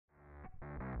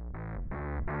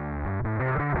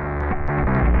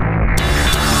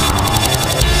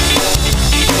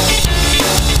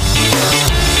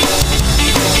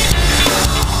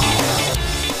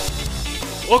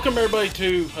Welcome, everybody,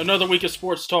 to another week of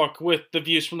sports talk with the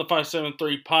views from the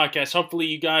 573 podcast. Hopefully,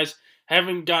 you guys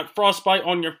haven't got frostbite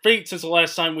on your feet since the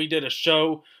last time we did a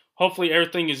show. Hopefully,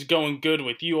 everything is going good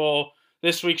with you all.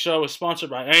 This week's show is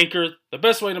sponsored by Anchor, the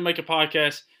best way to make a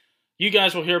podcast. You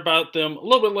guys will hear about them a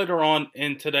little bit later on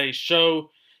in today's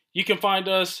show. You can find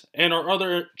us and our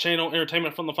other channel,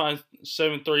 Entertainment from the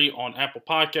 573, on Apple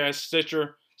Podcasts,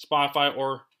 Stitcher, Spotify,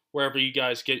 or wherever you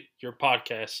guys get your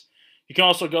podcasts. You can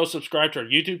also go subscribe to our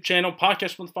YouTube channel,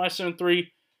 Podcast from the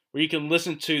 573, where you can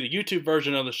listen to the YouTube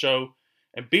version of the show.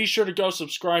 And be sure to go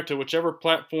subscribe to whichever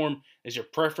platform is your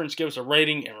preference. Give us a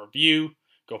rating and review.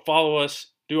 Go follow us.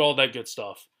 Do all that good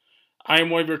stuff. I am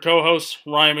one of your co-hosts,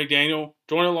 Ryan McDaniel.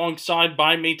 Joined alongside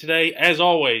by me today, as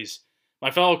always,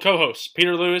 my fellow co-host,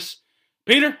 Peter Lewis.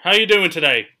 Peter, how you doing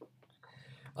today?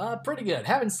 Pretty good.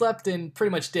 Haven't slept in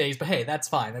pretty much days, but hey, that's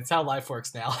fine. That's how life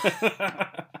works now.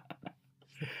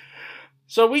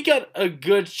 So we got a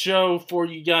good show for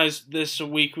you guys this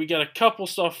week. We got a couple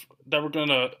stuff that we're going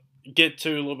to get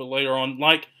to a little bit later on,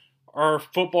 like our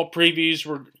football previews.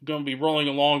 We're going to be rolling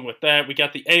along with that. We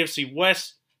got the AFC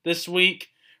West this week.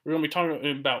 We're going to be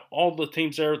talking about all the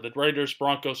teams there, the Raiders,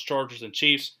 Broncos, Chargers, and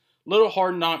Chiefs. Little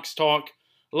Hard Knocks talk,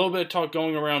 a little bit of talk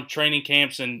going around training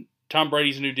camps and Tom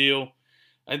Brady's new deal.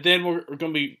 And then we're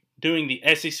going to be doing the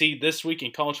SEC this week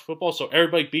in college football, so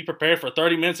everybody be prepared for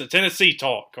 30 minutes of Tennessee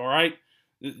talk, all right?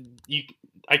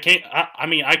 I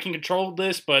can control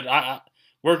this, but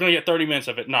we're going to get 30 minutes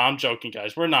of it. No, I'm joking,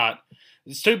 guys. We're not.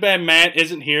 It's too bad Matt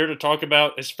isn't here to talk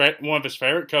about one of his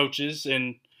favorite coaches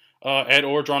in Ed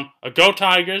Orgeron. Go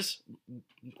Tigers.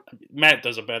 Matt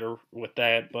does it better with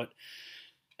that,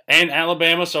 and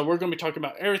Alabama. So we're going to be talking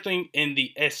about everything in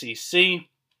the SEC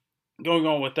going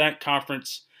on with that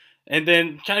conference. And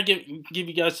then kind of give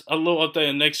you guys a little update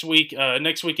on next week.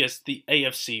 Next week is the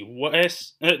AFC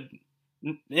West. The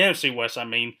NFC West, I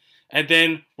mean. And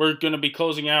then we're going to be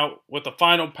closing out with the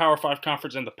final Power 5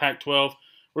 conference in the Pac-12.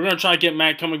 We're going to try to get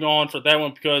Matt coming on for that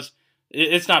one because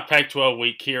it's not Pac-12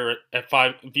 week here at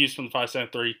Views from the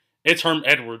 573. It's Herm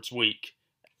Edwards week,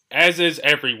 as is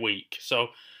every week. So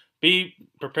be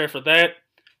prepared for that.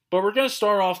 But we're going to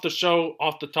start off the show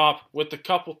off the top with a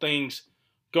couple things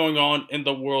going on in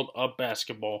the world of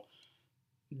basketball.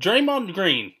 Draymond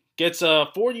Green gets a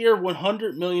 4-year,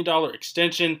 $100 million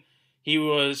extension. He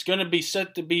was going to be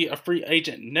set to be a free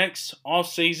agent next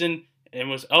offseason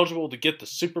and was eligible to get the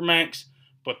Supermax,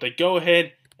 but they go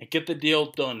ahead and get the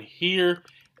deal done here.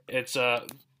 It's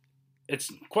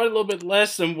quite a little bit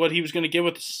less than what he was going to get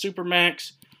with the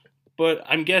Supermax, but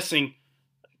I'm guessing,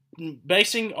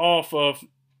 basing off of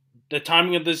the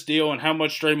timing of this deal and how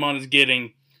much Draymond is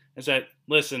getting, is that,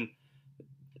 listen,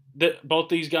 both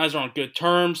these guys are on good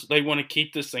terms. They want to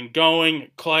keep this thing going.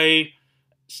 Clay,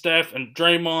 Steph, and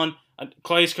Draymond.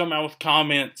 Clay's come out with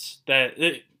comments that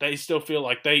they still feel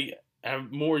like they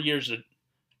have more years to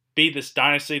be this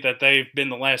dynasty that they've been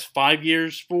the last 5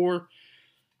 years for.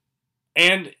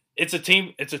 And it's a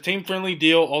team friendly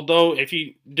deal. Although if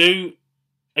you're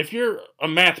a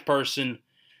math person,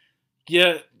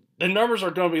 yeah, the numbers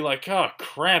are going to be like, oh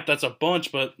crap, that's a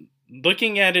bunch. But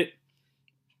looking at it,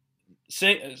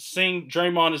 seeing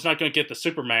Draymond is not going to get the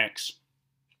Supermax,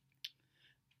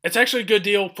 it's actually a good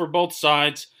deal for both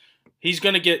sides.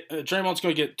 Draymond's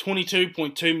going to get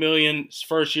 $22.2 million his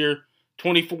first year,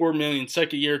 $24 million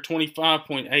second year,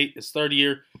 $25.8 his third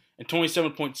year, and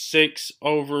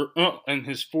 $27.6 in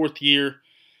his fourth year.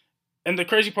 And the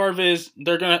crazy part of it is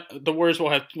the Warriors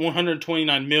will have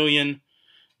 $129 million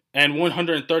and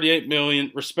 $138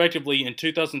 million respectively in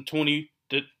 2020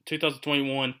 to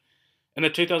 2021 and the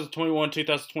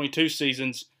 2021-2022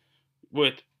 seasons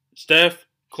with Steph,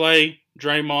 Clay,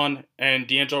 Draymond, and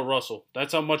D'Angelo Russell.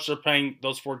 That's how much they're paying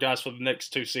those four guys for the next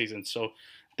two seasons. So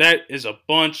that is a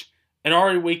bunch. And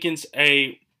already weakens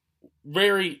a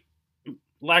very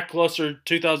lackluster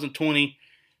 2020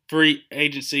 free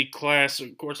agency class.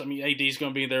 Of course, AD is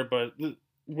going to be there, but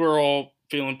we're all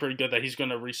feeling pretty good that he's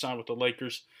going to re-sign with the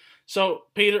Lakers. So,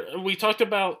 Peter, we talked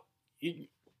about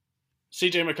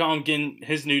C.J. McCollum getting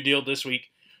his new deal this week.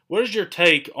 What is your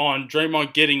take on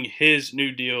Draymond getting his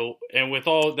new deal? And with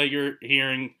all that you're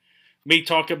hearing me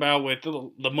talk about with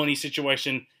the money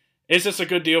situation, is this a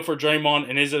good deal for Draymond,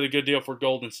 and is it a good deal for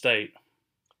Golden State?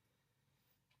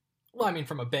 Well,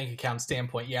 from a bank account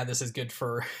standpoint, yeah, this is good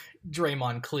for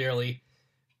Draymond, clearly.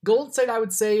 Golden State, I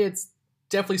would say it's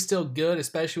definitely still good,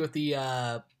 especially with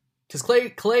the because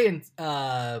Clay's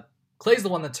the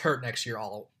one that's hurt next year,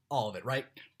 all of it, right?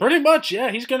 Pretty much,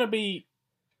 yeah. He's going to be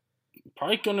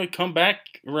probably going to come back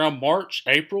around March,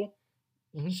 April.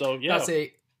 Mm-hmm. So, yeah. I'd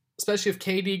say, especially if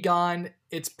KD gone,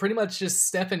 it's pretty much just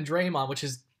Steph and Draymond, which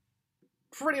is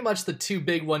pretty much the two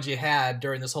big ones you had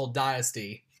during this whole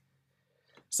dynasty.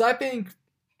 So I think,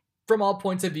 from all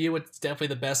points of view, it's definitely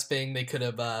the best thing they could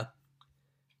have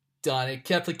done. It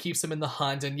definitely keeps them in the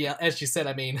hunt. And yeah, as you said,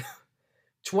 I mean,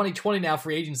 2020 now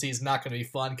free agency is not going to be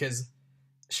fun because,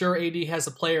 sure, AD has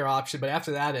a player option, but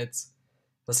after that, it's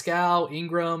Pascal,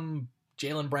 Ingram,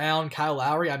 Jaylen Brown, Kyle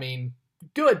Lowry. I mean,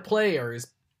 good players,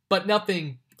 but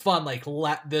nothing fun like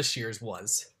this year's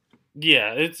was.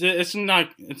 Yeah, it's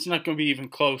not going to be even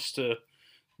close to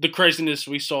the craziness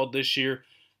we saw this year.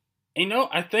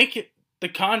 I think the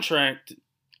contract,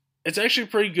 it's actually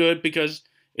pretty good because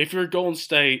if you're Golden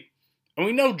State, and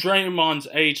we know Draymond's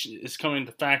age is coming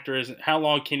into factor, is how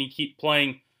long can he keep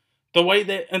playing the way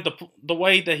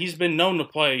that he's been known to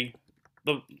play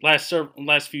the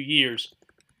last few years.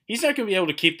 He's not going to be able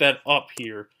to keep that up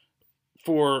here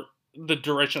for the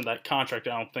duration of that contract,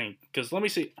 I don't think. Because let me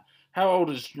see, how old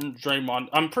is Draymond?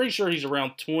 I'm pretty sure he's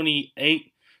around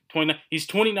 28, 29. He's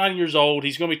 29 years old.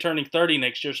 He's going to be turning 30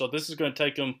 next year, so this is going to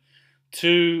take him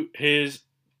to his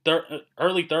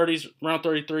early 30s, around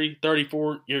 33,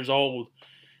 34 years old.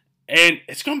 And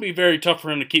it's going to be very tough for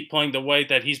him to keep playing the way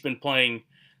that he's been playing,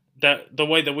 the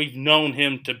way that we've known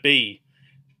him to be.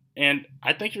 And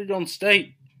I think if you're Golden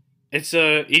State, it's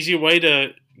an easy way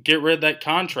to get rid of that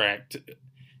contract.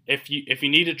 If you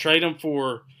need to trade him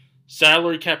for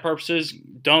salary cap purposes,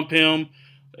 dump him.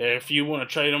 If you want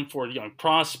to trade him for young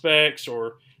prospects,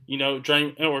 or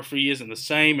or if he isn't the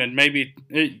same, and maybe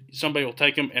somebody will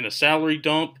take him in a salary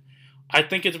dump. I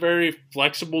think it's a very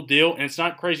flexible deal, and it's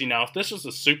not crazy. Now, if this was a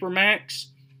supermax,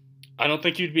 I don't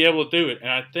think you'd be able to do it. And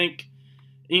I think,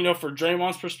 for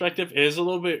Draymond's perspective, it is a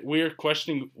little bit weird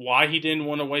questioning why he didn't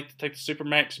want to wait to take the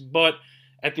supermax. But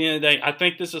at the end of the day, I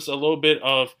think this is a little bit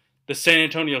of the San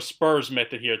Antonio Spurs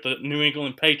method here, the New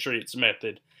England Patriots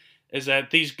method, is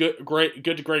that these good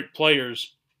to great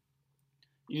players,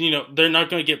 they're not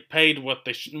going to get paid what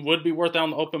they would be worth out in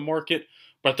the open market,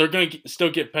 but they're going to still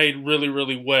get paid really,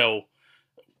 really well,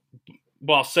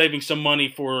 while saving some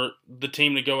money for the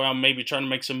team to go out and maybe trying to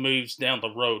make some moves down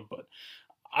the road. But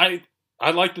I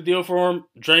like the deal for him.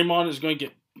 Draymond is going to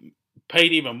get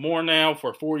paid even more now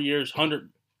for 4 years, $100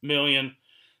 million.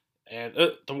 And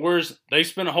the Warriors, they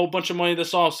spent a whole bunch of money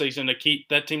this offseason to keep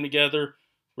that team together,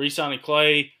 re-signing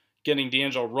Clay, getting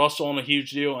D'Angelo Russell on a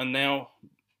huge deal, and now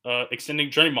extending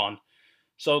Draymond.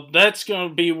 So that's going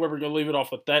to be where we're going to leave it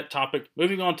off with that topic.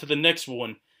 Moving on to the next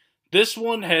one. This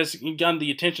one has gotten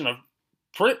the attention of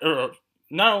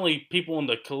not only people in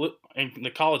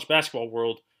the college basketball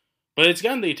world, but it's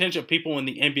gotten the attention of people in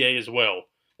the NBA as well,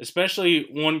 especially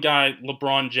one guy,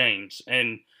 LeBron James.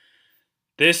 And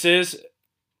this is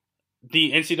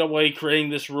the NCAA creating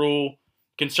this rule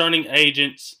concerning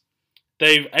agents.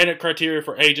 They've added criteria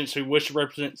for agents who wish to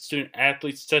represent student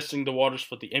athletes testing the waters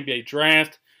for the NBA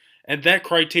draft, and that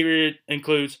criteria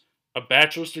includes a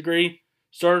bachelor's degree,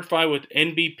 certified with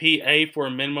NBPA for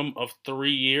a minimum of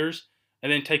 3 years,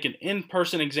 and then take an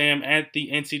in-person exam at the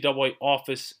NCAA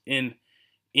office in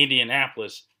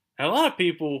Indianapolis. And a lot of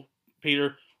people,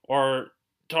 Peter, are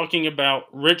talking about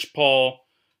Rich Paul,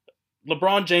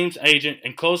 LeBron James' agent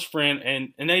and close friend,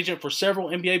 and an agent for several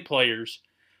NBA players,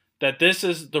 that this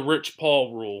is the Rich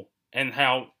Paul rule, and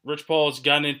how Rich Paul has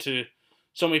gotten into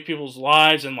so many people's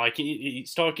lives, and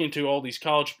he's talking to all these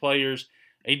college players.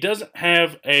 He doesn't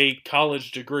have a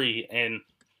college degree, and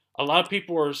a lot of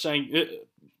people are saying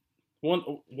one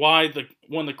of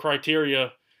the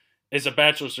criteria is a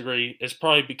bachelor's degree is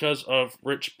probably because of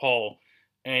Rich Paul.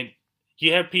 And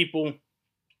you have people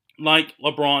like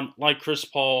LeBron, like Chris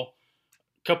Paul,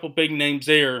 a couple big names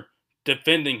there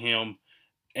defending him.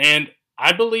 And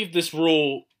I believe this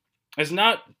rule is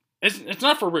not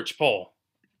for Rich Paul,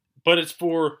 but it's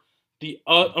for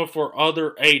for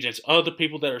other agents, other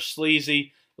people that are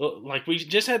sleazy. Like, we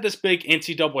just had this big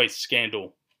NCAA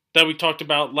scandal that we talked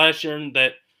about last year and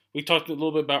that we talked a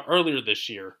little bit about earlier this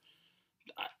year.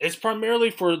 It's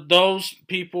primarily for those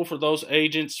people, for those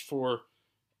agents, for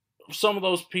some of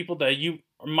those people that you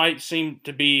might seem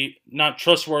to be not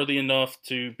trustworthy enough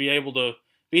to be able to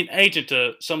be an agent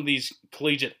to some of these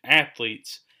collegiate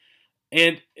athletes.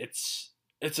 And it's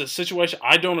a situation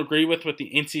I don't agree with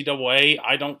the NCAA.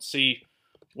 I don't see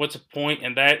what's the point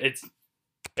in that.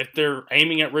 If they're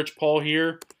aiming at Rich Paul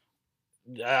here,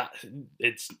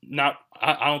 it's not.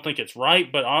 I don't think it's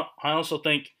right, but I also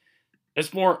think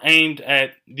it's more aimed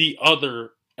at the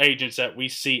other agents that we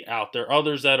see out there,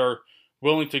 others that are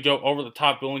willing to go over the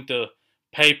top, willing to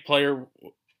pay player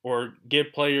or give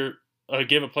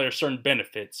a player certain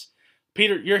benefits.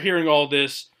 Peter, you're hearing all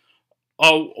this.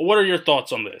 What are your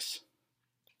thoughts on this?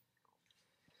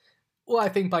 Well, I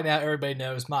think by now everybody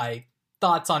knows my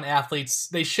thoughts on athletes.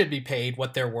 They should be paid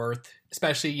what they're worth,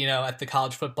 especially, at the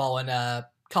college football and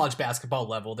college basketball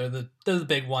level. They're the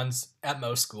big ones at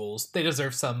most schools. They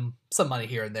deserve some money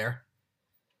here and there.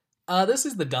 This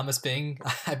is the dumbest thing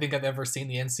I think I've ever seen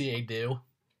the NCAA do.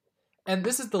 And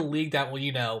this is the league that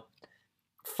will,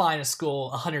 fine a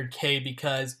school $100K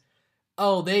because,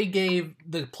 they gave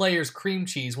the players cream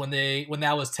cheese when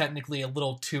that was technically a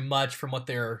little too much from what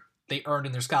they earned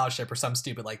in their scholarship or something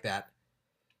stupid like that.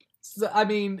 So, I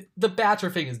mean, the bachelor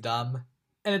thing is dumb,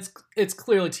 and it's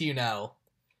clearly to,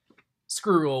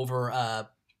 screw over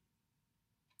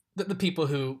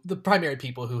the primary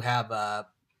people who have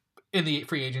in the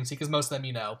free agency, because most of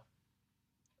them,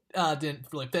 didn't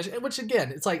really finish. Which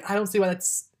again, it's like I don't see why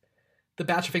the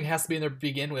bachelor thing has to be in there to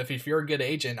begin with. If you're a good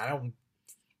agent,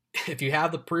 if you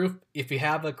have the proof, if you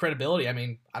have the credibility, I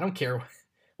mean, I don't care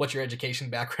what your education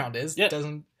background is. Yeah. It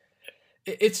doesn't.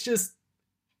 It's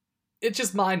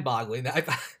just mind-boggling. I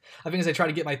think as I try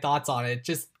to get my thoughts on it,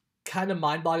 just kind of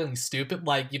mind-bogglingly stupid.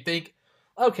 Like, you think,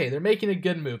 okay, they're making a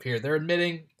good move here. They're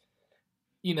admitting,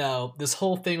 this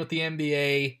whole thing with the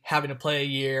NBA having to play a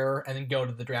year and then go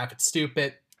to the draft. It's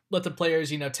stupid. Let the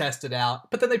players, test it out.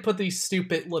 But then they put these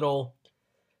stupid little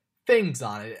things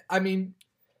on it. I mean,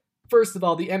 first of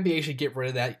all, the NBA should get rid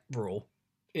of that rule.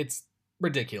 It's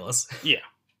ridiculous. Yeah.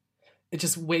 It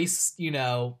just wastes,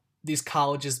 these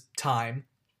colleges' time.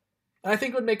 And I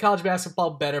think it would make college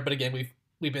basketball better, but again,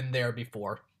 we've been there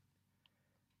before.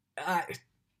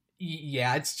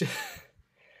 Yeah, it's just...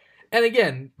 And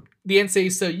again, the NCAA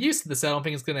is so used to this, I don't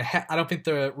think it's going to... I don't think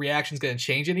the reaction's going to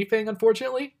change anything,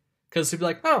 unfortunately. Because they'd be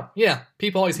like, oh, yeah,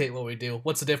 people always hate what we do.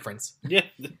 What's the difference? Yeah,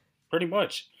 pretty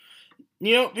much.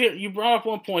 Here, you brought up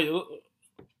one point.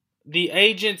 The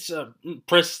agent's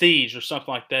prestige or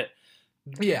something like that.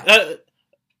 Yeah.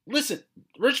 Listen,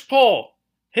 Rich Paul,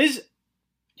 he's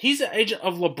an agent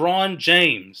of LeBron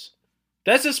James.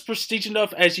 That's as prestige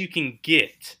enough as you can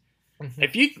get.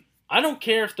 Mm-hmm. I don't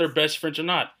care if they're best friends or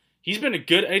not. He's been a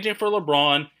good agent for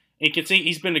LeBron, and you can see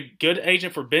he's been a good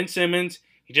agent for Ben Simmons.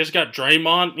 He just got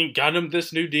Draymond and got him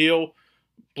this new deal.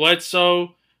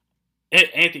 Bledsoe,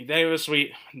 Anthony Davis,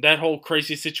 that whole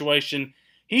crazy situation.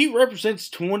 He represents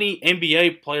 20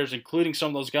 NBA players, including some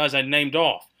of those guys I named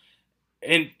off.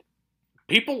 And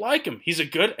people like him. He's a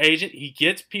good agent. He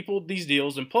gets people these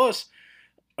deals. And plus,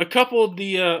 a couple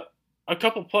players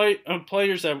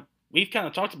that we've kind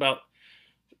of talked about,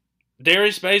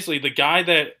 Darius Baisley, the guy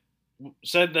that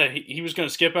said that he was going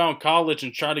to skip out on college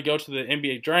and try to go to the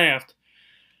NBA draft,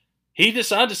 he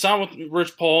decided to sign with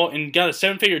Rich Paul and got a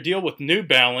 7-figure deal with New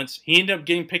Balance. He ended up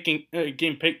getting picked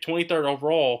 23rd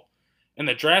overall in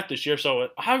the draft this year, so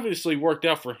it obviously worked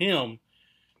out for him.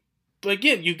 But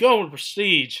again, you go with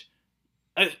prestige.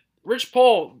 Rich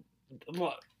Paul,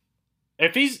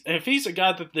 if he's a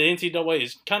guy that the NCAA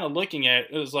is kind of looking at,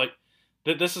 it's like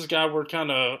that. This is a guy we're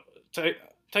kind of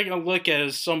taking a look at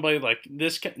as somebody like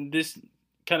this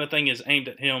kind of thing is aimed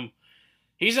at him.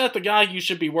 He's not the guy you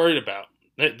should be worried about.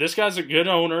 This guy's a good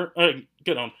owner.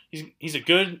 He's a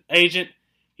good agent.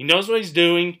 He knows what he's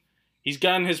doing. He's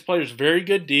gotten his players very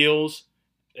good deals.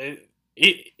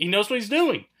 He knows what he's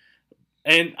doing.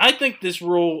 And I think this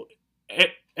rule,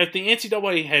 if the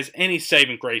NCAA has any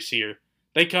saving grace here,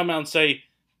 they come out and say,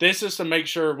 this is to make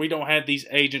sure we don't have these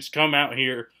agents come out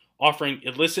here offering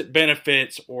illicit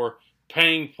benefits or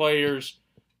paying players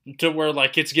to where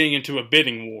like it's getting into a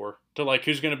bidding war to like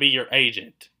who's going to be your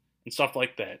agent and stuff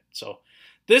like that. So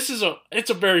it's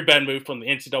a very bad move from the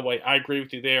NCAA. I agree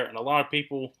with you there, and a lot of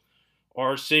people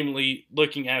are seemingly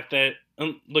looking at it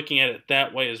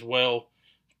that way as well.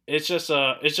 It's just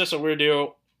a weird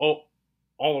deal all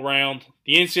around.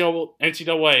 The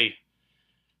NCAA.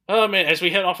 Oh man, as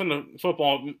we head off into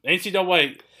football,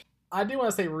 NCAA. I do want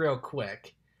to say real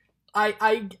quick,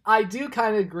 I do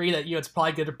kind of agree that it's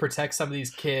probably good to protect some of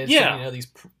these kids. Yeah. From, these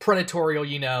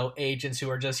predatorial agents who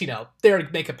are just there to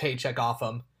make a paycheck off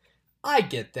them. I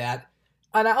get that.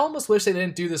 And I almost wish they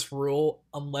didn't do this rule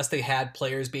unless they had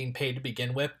players being paid to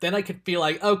begin with. Then I could feel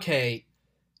like, okay,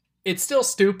 it's still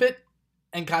stupid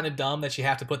and kind of dumb that you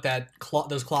have to put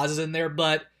those clauses in there,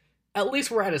 but at least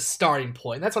we're at a starting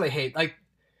point. That's what I hate. Like,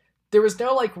 there was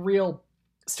no real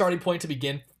starting point to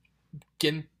begin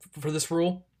for this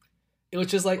rule. It was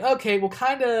just like, okay, we'll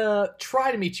kind of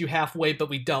try to meet you halfway, but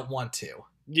we don't want to.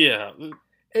 Yeah.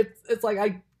 It's like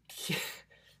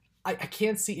I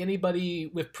can't see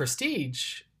anybody with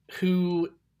prestige who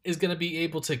is going to be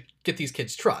able to get these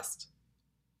kids' trust.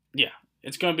 Yeah,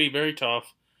 it's going to be very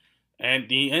tough. And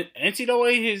the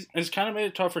NCAA has kind of made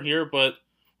it tougher here, but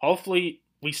hopefully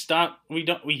we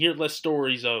hear less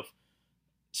stories of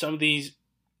some of these,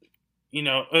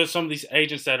 some of these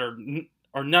agents that are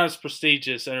are not as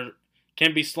prestigious and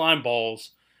can be slime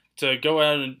balls to go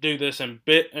out and do this and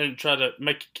try to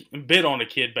bid on a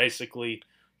kid basically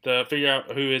to figure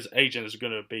out who his agent is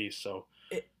going to be. So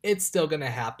it's still going to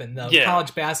happen though. Yeah.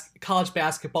 College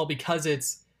basketball, because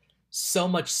it's so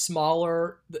much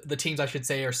smaller. The teams, I should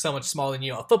say, are so much smaller than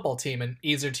a football team, and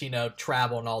easier to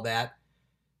travel and all that.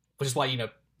 Which is why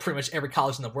pretty much every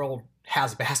college in the world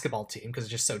has a basketball team because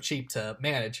it's just so cheap to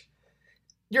manage.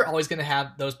 You're always going to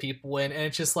have those people in, and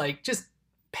it's just like, just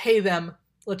pay them.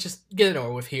 Let's just get it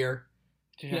over with here.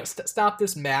 Yeah. Stop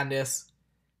this madness.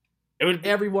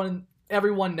 Everyone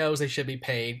knows they should be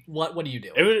paid. What do you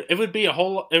do? It would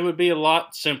be a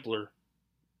lot simpler.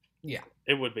 Yeah,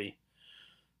 it would be.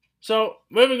 So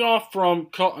moving off from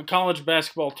college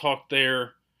basketball talk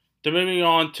there, to moving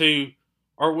on to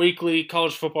our weekly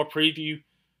college football preview.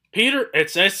 Peter,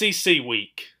 it's SEC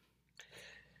week.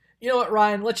 You know what,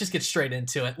 Ryan? Let's just get straight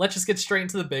into it. Let's just get straight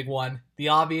into the big one, the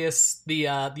obvious, the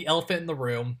elephant in the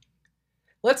room.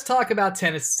 Let's talk about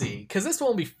Tennessee, because this one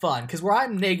will be fun, because where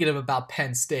I'm negative about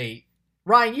Penn State,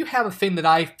 Ryan, you have a thing that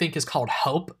I think is called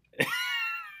hope.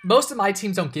 Most of my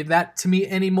teams don't give that to me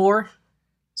anymore,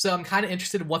 so I'm kind of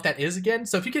interested in what that is again.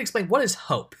 So if you could explain, what is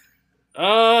hope?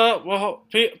 Well,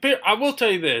 Peter, I will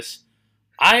tell you this.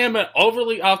 I am an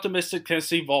overly optimistic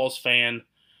Tennessee Vols fan.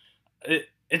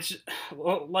 It's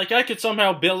like I could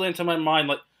somehow build into my mind,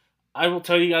 like, I will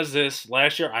tell you guys this.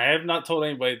 Last year, I have not told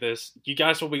anybody this. You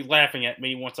guys will be laughing at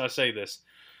me once I say this.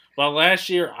 But last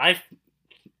year, I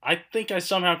think I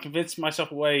somehow convinced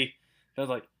myself away. I was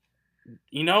like,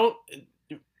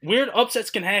 weird upsets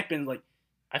can happen. Like,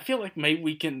 I feel like maybe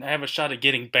we can have a shot at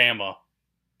getting Bama.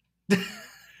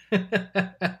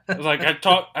 I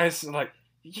was like,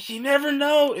 you never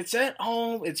know. It's at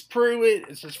home. It's Pruitt.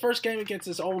 It's his first game against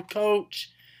his old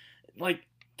coach. Like,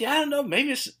 yeah, I don't know.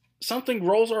 Maybe something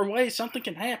rolls our way. Something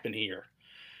can happen here.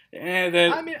 And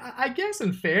then, I mean, I guess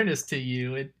in fairness to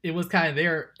you, it was kind of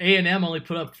there. A&M only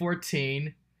put up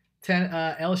 14.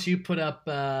 LSU put up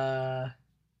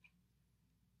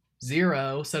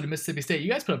 0. So to Mississippi State,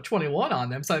 you guys put up 21 on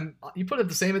them. So you put up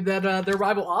the same that their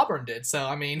rival Auburn did. So,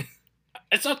 I mean,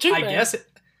 it's not too bad. I guess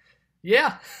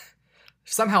yeah.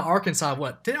 Somehow Arkansas,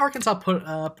 did Arkansas put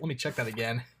up? Let me check that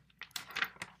again.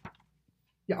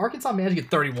 Yeah, Arkansas managed to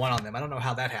get 31 on them. I don't know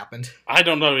how that happened. I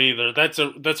don't know either. That's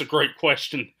a great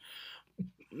question.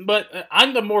 But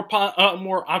I'm the more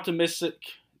optimistic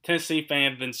Tennessee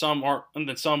fan than some are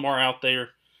out there.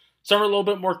 Some are a little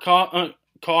bit more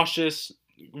cautious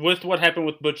with what happened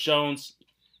with Butch Jones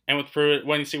and with Pruitt,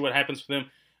 waiting to see what happens with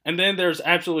them. And then there's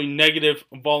absolutely negative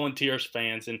Volunteers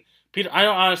fans. And Peter, I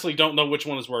honestly don't know which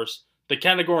one is worse. The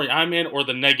category I'm in or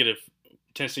the negative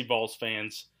Tennessee Vols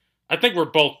fans. I think we're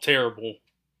both terrible.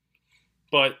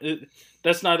 But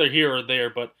that's neither here or there.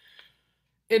 But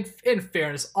in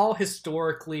fairness, all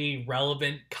historically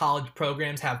relevant college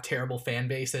programs have terrible fan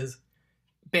bases.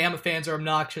 Bama fans are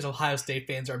obnoxious. Ohio State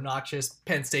fans are obnoxious.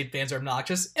 Penn State fans are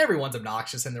obnoxious. Everyone's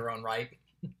obnoxious in their own right.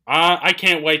 I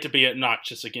can't wait to be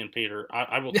obnoxious again, Peter.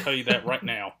 I will tell you that right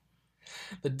now.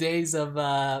 The days of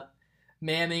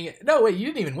Manning. No, wait, you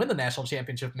didn't even win the national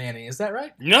championship, Manning. Is that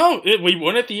right? No, we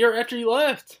won it the year after you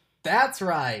left. That's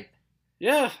right.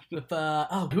 Yeah. With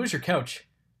who was your coach?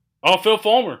 Oh, Phil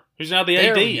Fulmer, who's now the AD.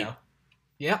 There we go.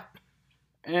 Yep.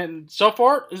 And so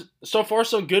far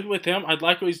so good with him. I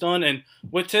like what he's done. And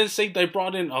with Tennessee, they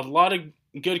brought in a lot of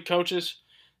good coaches.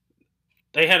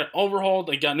 They had an overhaul.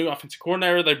 They got a new offensive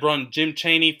coordinator. They brought in Jim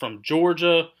Chaney from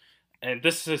Georgia. And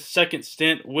this is his second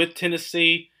stint with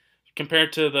Tennessee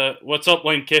compared to the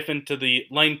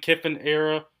Lane Kiffin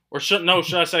era. Or should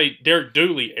I say Derek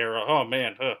Dooley era? Oh,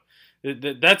 man.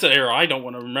 That's an era I don't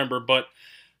want to remember. But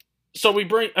so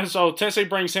Tennessee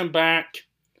brings him back.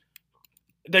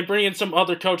 They bring in some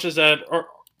other coaches that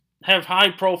have high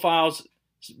profiles,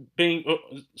 being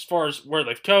as far as where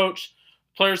they've coached,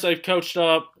 players they've coached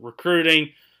up, recruiting,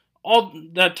 all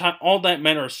that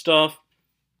manner of stuff.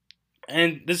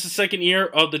 And this is the second year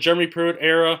of the Jeremy Pruitt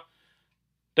era.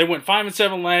 They went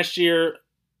 5-7 last year.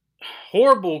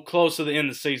 Horrible close to the end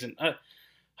of the season.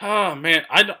 Oh man,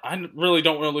 I really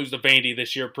don't want to lose the Vandy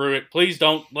this year, Pruitt. Please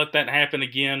don't let that happen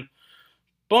again.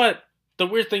 But the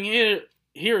weird thing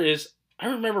here is, I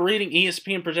remember reading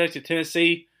ESPN projected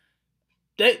Tennessee.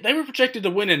 They were projected to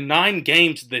win in 9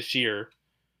 games this year.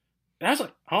 And I was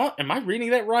like, huh? Am I reading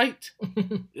that right?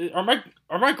 Are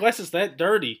my glasses that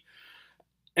dirty?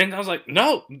 And I was like,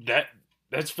 no,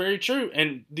 that's very true.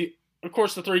 And of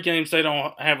course, the 3 games they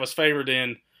don't have us favored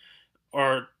in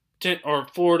are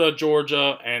Florida,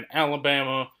 Georgia, and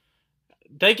Alabama.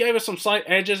 They gave us some slight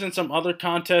edges in some other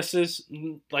contests,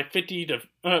 like 50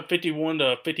 to 51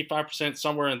 to 55%,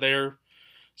 somewhere in there.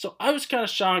 So I was kind of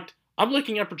shocked. I'm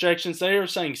looking at projections. They are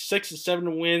saying 6 to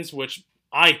 7 wins, which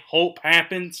I hope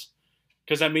happens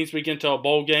because that means we get into a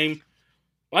bowl game.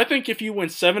 I think if you win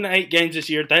 7 to 8 games this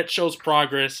year, that shows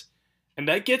progress, and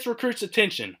that gets recruits'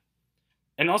 attention.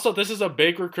 And also, this is a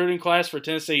big recruiting class for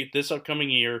Tennessee this upcoming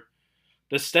year.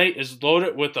 The state is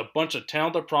loaded with a bunch of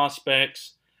talented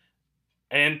prospects,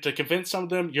 and to convince some of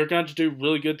them, you're going to do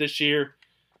really good this year.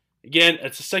 Again,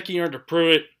 it's the second year under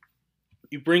Pruitt.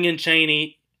 You bring in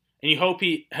Chaney, and you hope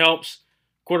he helps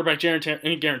quarterback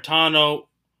Garantano,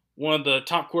 one of the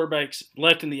top quarterbacks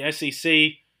left in the SEC.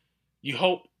 You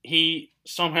hope he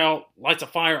somehow lights a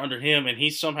fire under him, and he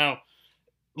somehow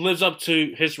lives up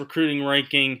to his recruiting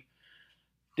ranking.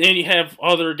 Then you have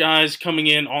other guys coming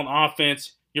in on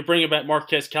offense. You're bringing back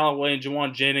Marquez Callaway and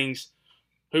Juwan Jennings,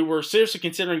 who were seriously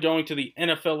considering going to the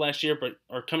NFL last year, but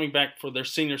are coming back for their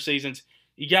senior seasons.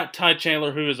 You got Ty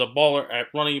Chandler, who is a baller at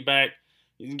running back.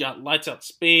 You got lights out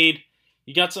speed.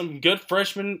 You got some good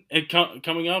freshmen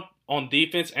coming up on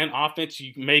defense and offense.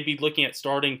 You may be looking at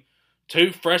starting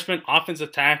 2 freshman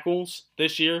offensive tackles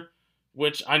this year,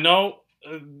 which I know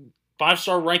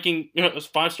 5-star ranking,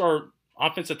 5-star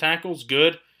offensive tackles,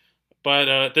 good.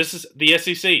 But this is the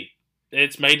SEC.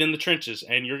 It's made in the trenches,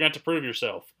 and you're going to prove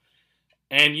yourself.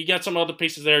 And you got some other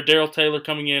pieces there. Darrell Taylor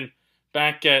coming in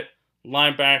back at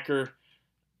linebacker.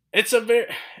 It's a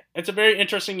very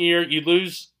interesting year. You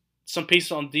lose some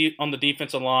pieces on the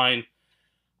defensive line.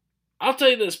 I'll tell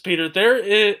you this, Peter.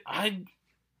 This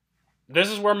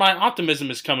is where my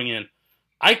optimism is coming in.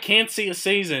 I can't see a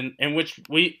season in which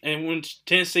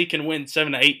Tennessee can win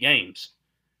 7 to 8 games.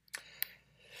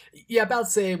 Yeah, about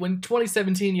to say, when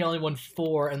 2017 you only won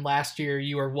 4, and last year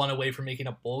you were 1 away from making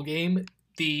a bowl game,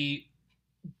 the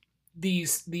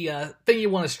thing you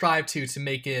want to strive to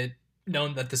make it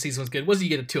known that the season was good was you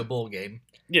get it to a bowl game.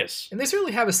 Yes. And they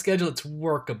certainly have a schedule that's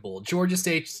workable. Georgia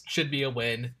State should be a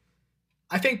win.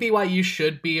 I think BYU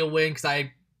should be a win because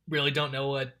I really don't know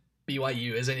what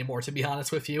BYU is anymore, to be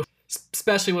honest with you.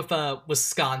 Especially with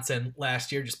Wisconsin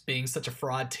last year just being such a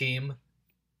fraud team.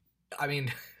 I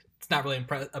mean, it's not really an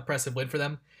impressive win for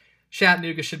them.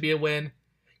 Chattanooga should be a win.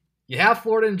 You have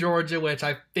Florida and Georgia, which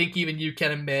I think even you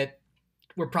can admit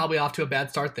we're probably off to a bad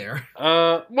start there.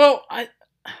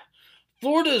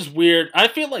 Florida is weird. I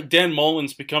feel like Dan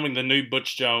Mullen's becoming the new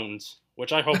Butch Jones,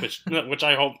 which I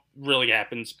hope really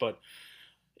happens. But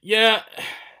yeah,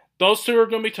 those 2 are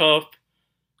going to be tough.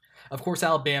 Of course,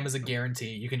 Alabama's a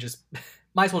guarantee. You can just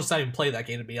might as well just not even play that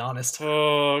game, to be honest.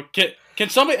 Can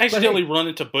somebody accidentally run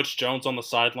into Butch Jones on the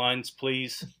sidelines,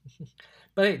 please?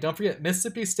 But hey, don't forget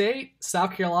Mississippi State,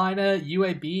 South Carolina,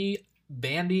 UAB,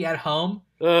 Vandy at home.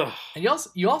 Ugh. And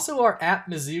you also are at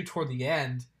Mizzou toward the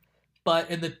end, but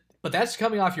that's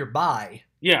coming off your bye.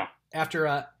 Yeah. After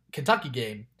a Kentucky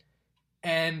game.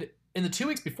 And in the 2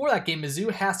 weeks before that game,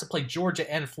 Mizzou has to play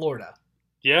Georgia and Florida.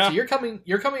 Yeah. So you're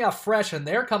coming off fresh, and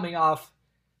they're coming off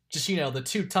just, the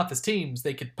 2 toughest teams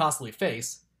they could possibly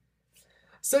face.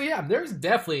 So yeah, there's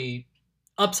definitely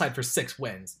upside for 6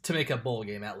 wins to make a bowl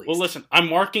game at least. Well, listen, I'm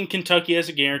marking Kentucky as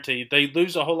a guarantee. They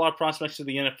lose a whole lot of prospects to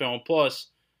the NFL, and plus,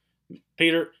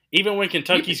 Peter, even when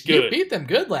Kentucky's good, you beat them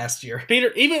good last year.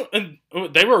 Peter, even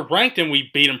they were ranked and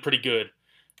we beat them pretty good.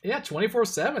 Yeah,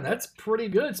 24-7. That's pretty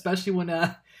good, especially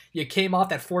when you came off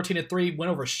that 14-3 win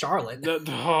over Charlotte.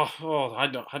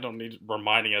 I don't need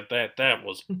reminding of that. That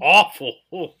was awful.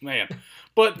 Oh man.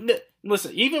 But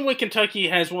listen, even when Kentucky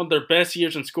has one of their best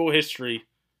years in school history,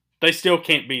 they still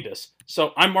can't beat us.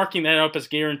 So I'm marking that up as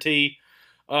guarantee.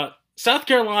 South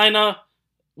Carolina,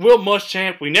 Will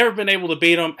Muschamp. We've never been able to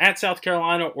beat them at South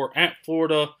Carolina or at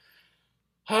Florida.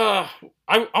 I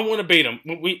want to beat them.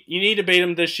 You need to beat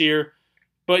them this year.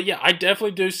 But yeah, I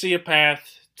definitely do see a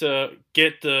path to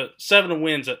get the 7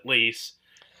 wins at least.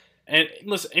 And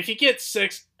listen, if you get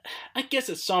 6, I guess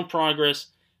it's some progress.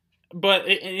 But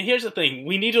here's the thing.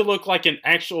 We need to look like an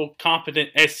actual competent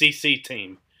SEC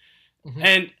team. Mm-hmm.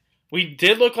 And we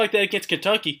did look like that against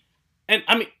Kentucky. And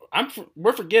I mean,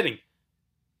 we're forgetting.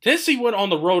 Tennessee went on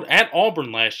the road at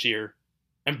Auburn last year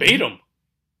and beat them.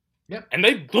 Yep. And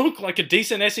they look like a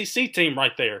decent SEC team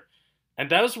right there. And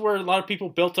that was where a lot of people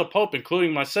built up hope,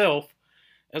 including myself.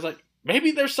 I was like, maybe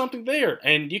there's something there.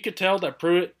 And you could tell that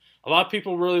Pruitt, a lot of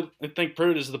people really think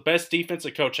Pruitt is the best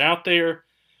defensive coach out there.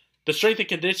 The strength and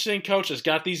conditioning coach has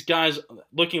got these guys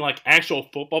looking like actual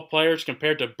football players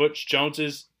compared to Butch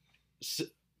Jones's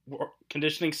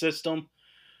conditioning system.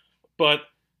 But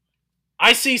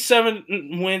I see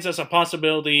 7 wins as a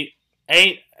possibility,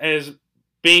 8 as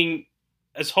being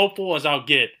as hopeful as I'll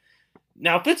get.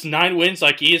 Now, if it's 9 wins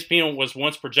like ESPN was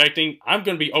once projecting, I'm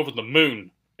going to be over the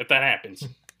moon if that happens.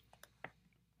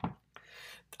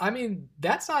 I mean,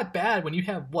 that's not bad when you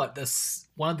have this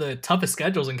one of the toughest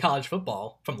schedules in college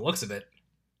football from the looks of it.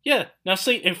 Yeah. Now,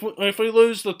 see, if we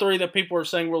lose the three that people are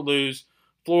saying we'll lose,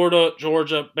 Florida,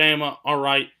 Georgia, Bama, all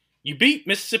right. You beat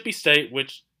Mississippi State,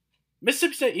 which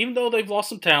Mississippi State, even though they've lost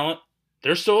some talent,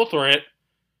 they're still a threat.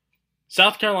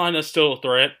 South Carolina is still a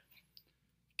threat.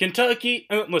 Kentucky,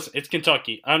 listen, it's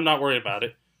Kentucky. I'm not worried about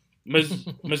it.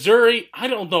 Missouri, I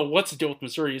don't know what's the deal with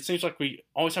Missouri. It seems like we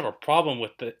always have a problem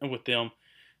with them.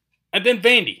 And then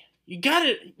Vandy. You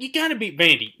gotta beat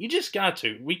Vandy. You just got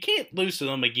to. We can't lose to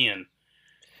them again.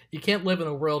 You can't live in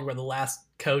a world where the last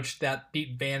coach that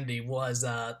beat Vandy was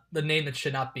the name that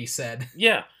should not be said.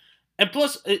 Yeah. And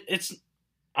plus,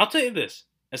 I'll tell you this.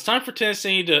 It's time for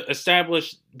Tennessee to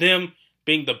establish them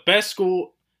being the best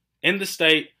school in the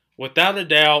state, without a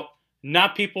doubt.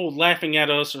 Not people laughing at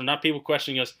us or not people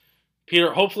questioning us.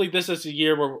 Peter, hopefully this is a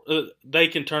year where they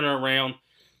can turn it around.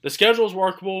 The schedule is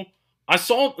workable. I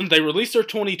saw they released their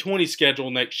 2020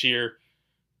 schedule next year.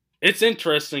 It's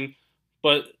interesting,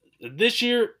 but this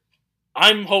year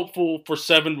I'm hopeful for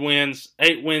 7 wins,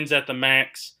 8 wins at the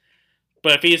max.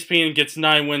 But if ESPN gets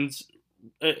 9 wins,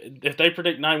 if they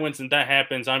predict 9 wins and that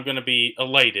happens, I'm going to be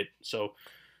elated. So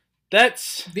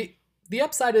that's the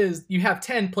upside is you have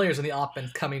 10 players on the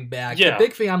offense coming back. Yeah. The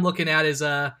big thing I'm looking at is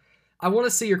I want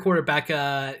to see your quarterback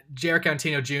Jarek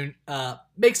Antino Jr.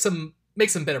 Make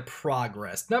some better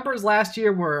progress. Numbers last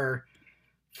year were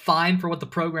fine for what the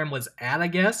program was at, I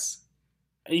guess.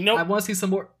 You know, I want to see some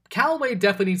more. Callaway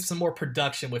definitely needs some more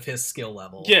production with his skill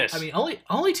level. Yes. I mean,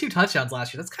 only 2 touchdowns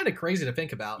last year. That's kind of crazy to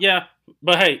think about. Yeah,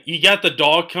 but hey, you got the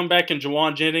dog come back in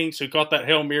Jawan Jennings, who caught that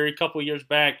Hail Mary a couple years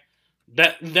back.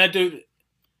 That dude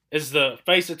is the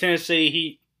face of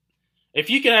Tennessee. If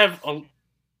you could have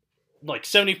like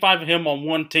 75 of him on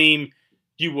one team,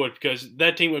 you would, because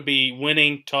that team would be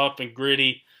winning, tough, and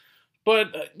gritty.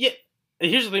 But yeah,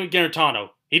 here's the thing with Garantano.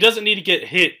 He doesn't need to get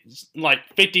hit like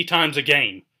 50 times a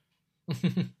game.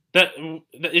 That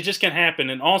it just can't happen.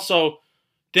 And also,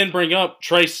 then bring up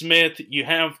Trey Smith. You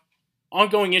have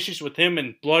ongoing issues with him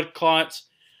and blood clots.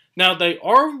 Now, they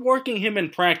are working him in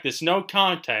practice, no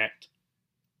contact.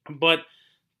 But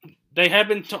they have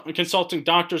been consulting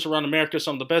doctors around America,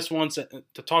 some of the best ones,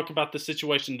 to talk about the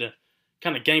situation, to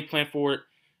kind of game plan for it.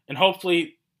 And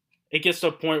hopefully, it gets to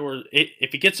a point where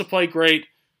if he gets to play, great.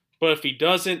 But if he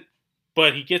doesn't,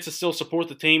 but he gets to still support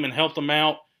the team and help them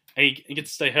out, and he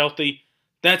gets to stay healthy,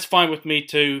 that's fine with me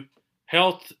too.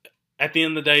 Health, at the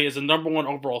end of the day, is the number one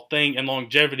overall thing, and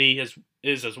longevity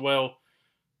is as well.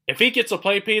 If he gets to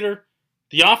play, Peter,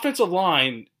 the offensive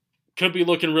line could be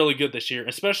looking really good this year,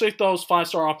 especially if those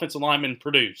 5-star offensive linemen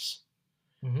produce.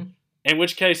 Mm-hmm. In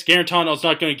which case, Garantano's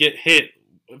not going to get hit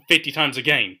 50 times a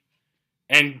game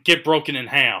and get broken in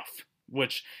half,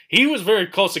 which he was very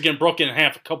close to getting broken in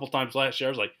half a couple times last year.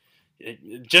 I was like,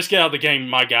 just get out of the game,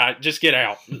 my guy. Just get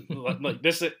out. Like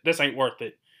this ain't worth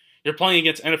it. You're playing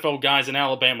against NFL guys in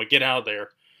Alabama. Get out of there.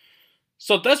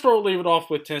 So that's where we'll leave it off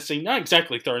with Tennessee. Not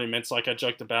exactly 30 minutes like I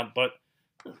joked about, but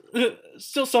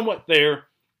still somewhat there.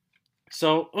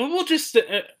 So we'll just,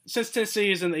 since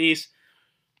Tennessee is in the East,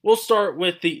 we'll start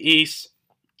with the East.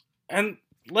 And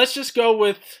let's just go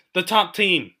with the top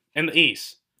team in the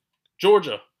East,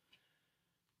 Georgia.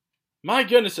 My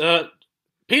goodness,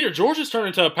 Peter, Georgia's turned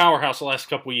into a powerhouse the last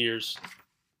couple of years.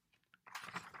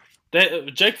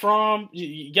 Jake Fromm,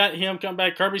 you got him come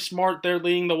back. Kirby Smart, they're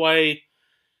leading the way.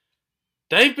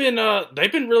 They've been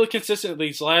really consistent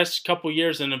these last couple of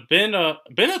years and have been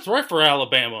a threat for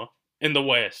Alabama in the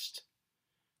West.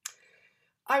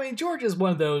 I mean, Georgia's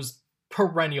one of those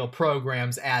perennial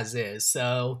programs as is,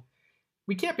 so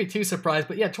we can't be too surprised.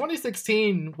 But yeah,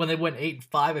 2016 when they went 8-5,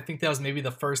 I think that was maybe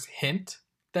the first hint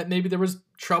that maybe there was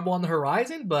trouble on the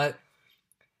horizon, but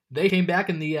they came back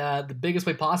in the biggest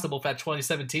way possible for that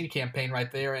 2017 campaign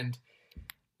right there. And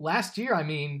last year, I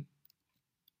mean,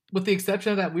 with the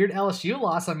exception of that weird LSU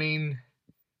loss, I mean,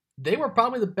 they were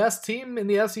probably the best team in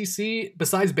the SEC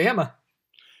besides Bama.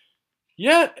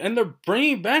 Yeah, and they're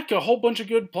bringing back a whole bunch of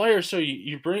good players. So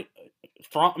you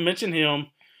mention him.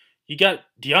 You got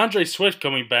DeAndre Swift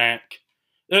coming back.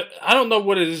 I don't know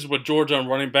what it is with Georgia on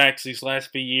running backs these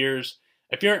last few years.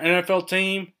 If you're an NFL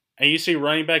team and you see a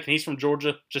running back and he's from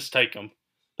Georgia, just take him.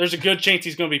 There's a good chance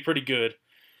he's going to be pretty good.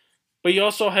 But you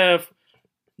also have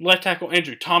left tackle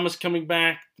Andrew Thomas coming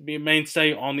back to be a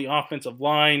mainstay on the offensive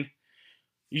line.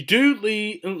 You do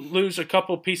lose a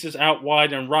couple pieces out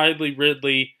wide in Riley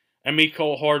Ridley and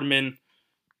Mecole Hardman.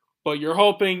 But you're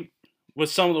hoping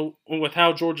with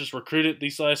how Georgia's recruited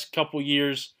these last couple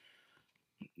years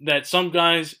that some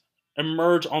guys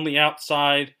emerge on the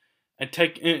outside and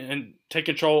take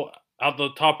control out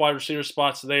the top wide receiver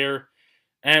spots there,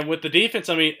 And with the defense,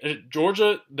 I mean,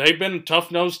 Georgia, they've been a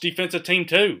tough-nosed defensive team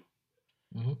too.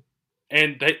 Mm-hmm.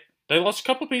 And they lost a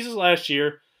couple pieces last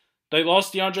year. They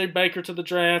lost DeAndre Baker to the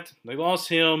draft. They lost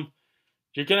him.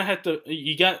 You're gonna have to.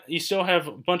 You still have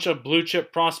a bunch of blue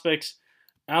chip prospects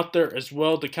out there as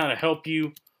well to kind of help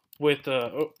you with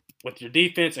your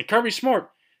defense. And Kirby Smart,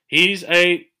 he's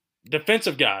a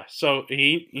defensive guy, so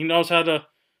he knows how to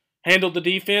handle the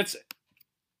defense.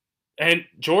 And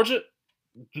Georgia,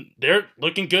 they're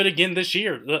looking good again this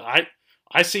year.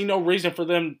 I see no reason for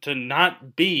them to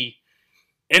not be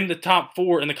in the top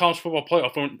 4 in the college football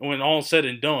playoff when all is said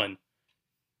and done.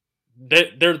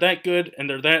 They're that good and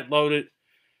they're that loaded.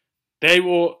 They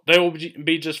will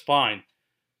be just fine.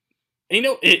 You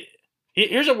know,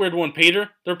 here's a weird one, Peter.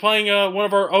 They're playing one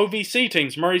of our OVC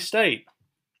teams, Murray State.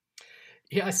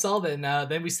 Yeah, I saw that. And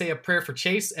then we say a prayer for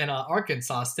Chase and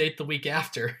Arkansas State the week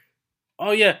after.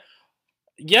 Oh, yeah.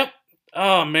 Yep.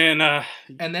 Oh, man.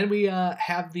 And then we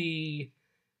have the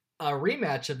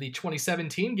rematch of the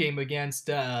 2017 game against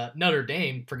Notre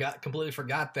Dame. Completely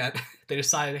forgot that they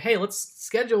decided, hey, let's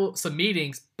schedule some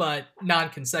meetings, but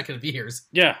non-consecutive years.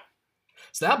 Yeah.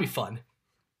 So that'll be fun.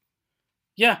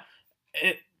 Yeah.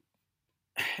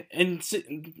 And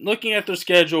looking at their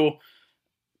schedule,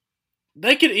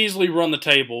 they could easily run the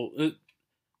table.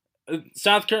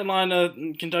 South Carolina,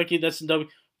 Kentucky, that's a W.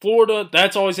 Florida,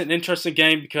 that's always an interesting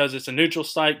game because it's a neutral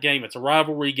site game. It's a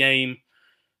rivalry game.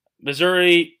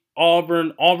 Missouri,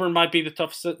 Auburn might be the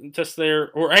toughest test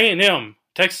there. Or A&M.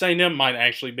 Texas A&M might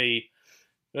actually be.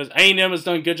 Because A&M has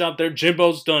done a good job there.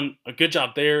 Jimbo's done a good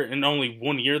job there in only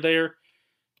 1 year there.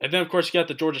 And then, of course, you got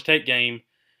the Georgia Tech game.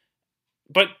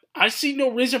 But I see no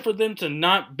reason for them to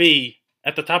not be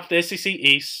at the top of the SEC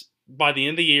East by the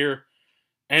end of the year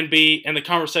and be in the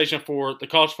conversation for the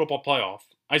college football playoff.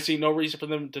 I see no reason for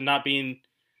them to not be in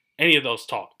any of those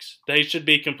talks. They should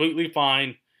be completely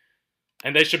fine,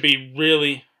 and they should be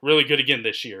really, really good again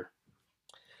this year.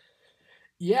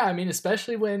 Yeah, I mean,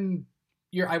 especially when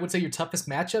I would say your toughest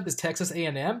matchup is Texas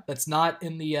A&M. That's not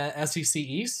in the SEC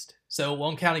East, so it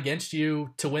won't count against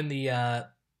you to win the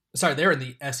they're in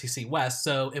the SEC West,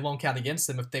 so it won't count against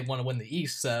them if they want to win the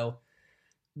East. So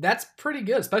that's pretty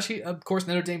good, especially, of course,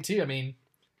 Notre Dame too. I mean,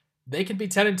 they could be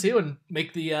 10-2 and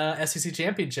make the SEC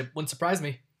championship. Wouldn't surprise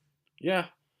me. Yeah.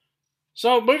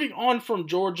 So moving on from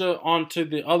Georgia onto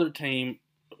the other team,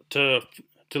 to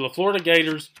the Florida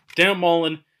Gators, Dan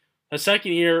Mullen, a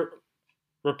second year,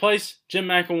 replaced Jim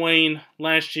McElwain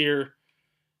last year,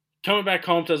 coming back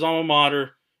home to his alma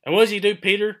mater. And what does he do,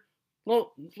 Peter?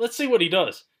 Well, let's see what he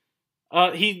does.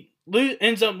 He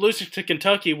ends up losing to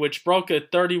Kentucky, which broke a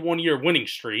 31-year winning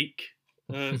streak.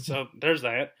 So there's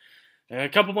that. And a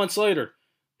couple months later,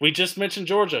 we just mentioned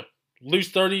Georgia.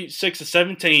 Lose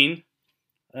 36-17.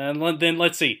 And then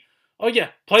let's see. Oh, yeah.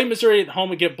 Play Missouri at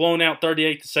home and get blown out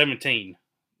 38-17.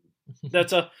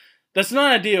 That's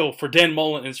not ideal for Dan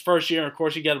Mullen in his first year. And, of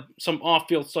course, you got some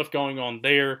off-field stuff going on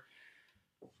there.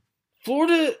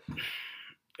 Florida...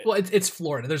 Well, it's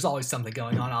Florida. There's always something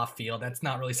going on off-field. That's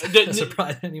not really a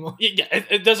surprise anymore. Yeah,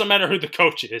 it doesn't matter who the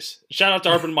coach is. Shout out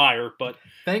to Urban Meyer, but...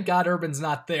 Thank God Urban's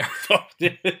not there.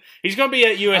 He's going to be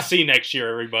at USC next year,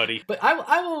 everybody. But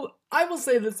I will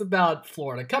say this about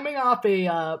Florida. Coming off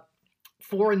a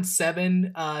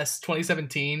 4-7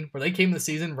 2017, where they came in the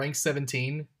season ranked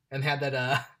 17 and had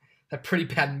that pretty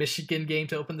bad Michigan game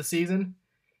to open the season.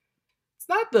 It's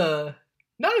not a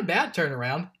bad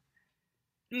turnaround.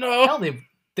 No. Hell,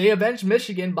 they avenged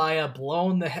Michigan by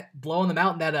blowing them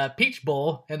out in that Peach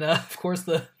Bowl, and of course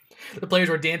the players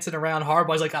were dancing around hard.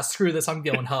 I was like, screw this, I'm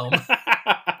going home.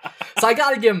 So I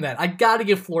gotta give them that. I gotta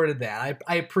give Florida that.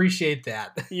 I appreciate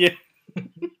that. Yeah.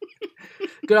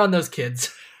 Good on those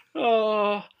kids.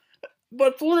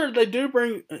 But Florida, they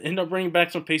do end up bringing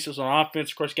back some pieces on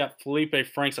offense. Of course, you got Felipe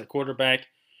Franks at quarterback.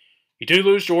 You do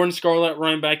lose Jordan Scarlett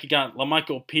running back. You got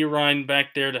LaMichael Pirine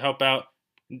back there to help out,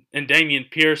 and Damian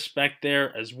Pierce back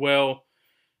there as well.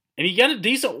 And you got a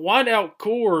decent wideout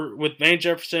core with Van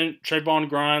Jefferson, Trayvon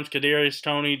Grimes, Kadarius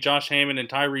Toney, Josh Hammond, and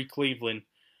Tyree Cleveland.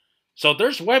 So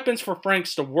there's weapons for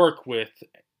Franks to work with.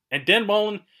 And Dan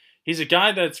Mullen, he's a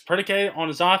guy that's predicated on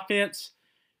his offense.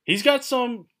 He's got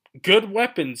some good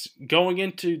weapons going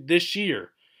into this year.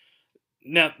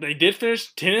 Now, they did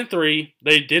finish 10-3.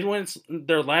 They did win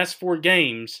their last 4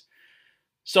 games.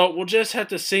 So we'll just have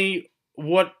to see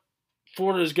what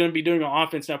Florida is going to be doing on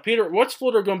offense. Now, Peter, what's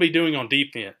Florida going to be doing on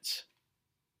defense?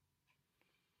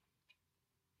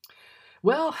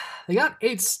 Well, they got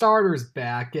 8 starters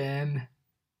back, and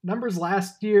numbers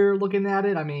last year, looking at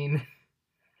it, I mean,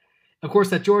 of course,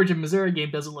 that Georgia-Missouri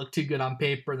game doesn't look too good on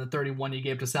paper. The 31 you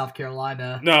gave to South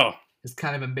Carolina No. is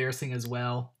kind of embarrassing as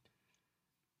well.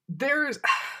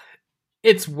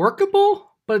 it's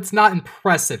workable, but it's not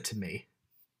impressive to me.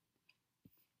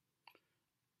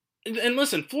 And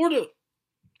listen, Florida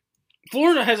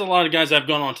has a lot of guys that have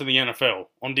gone on to the NFL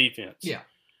on defense. Yeah.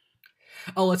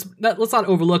 Oh, let's not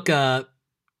overlook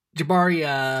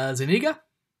Jabari Zuniga.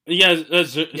 Yeah,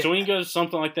 Zuniga,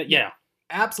 something like that. Yeah.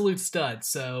 Absolute stud.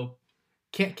 So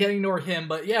can't ignore him.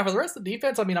 But yeah, for the rest of the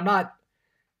defense, I mean, I'm not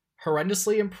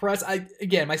horrendously impressed.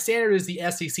 My standard is the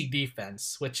SEC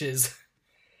defense, which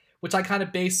I kind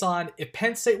of base on if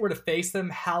Penn State were to face them,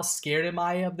 how scared am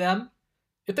I of them?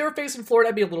 If they were facing Florida,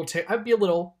 I'd be a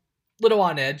little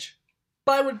on edge,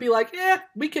 but I would be like, yeah,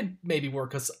 we could maybe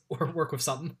work with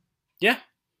something. Yeah.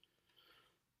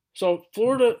 So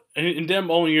Florida and them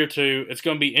all year two, it's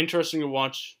going to be interesting to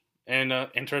watch and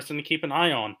interesting to keep an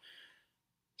eye on.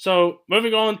 So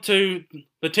moving on to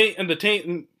the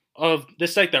team of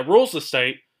this state that rules the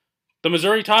state, the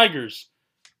Missouri Tigers.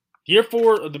 Year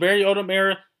 4 of the Barry Odom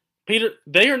era, Peter,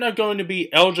 they are not going to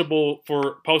be eligible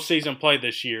for postseason play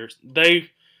this year. They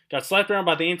got slapped around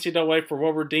by the NCAA for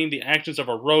what were deemed the actions of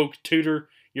a rogue tutor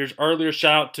years earlier.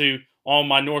 Shout out to all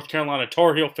my North Carolina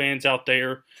Tar Heel fans out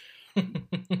there.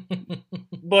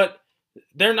 But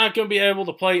they're not going to be able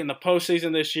to play in the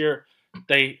postseason this year.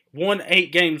 They won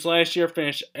 8 games last year,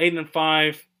 finished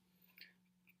 8-5.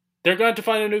 They're going to have to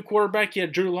find a new quarterback. You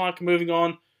had Drew Lock moving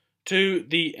on to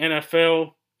the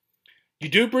NFL. You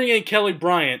do bring in Kelly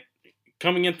Bryant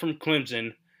coming in from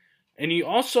Clemson. And you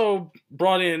also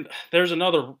brought in, there's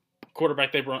another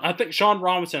quarterback they brought. I think Sean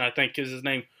Robinson, is his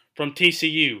name, from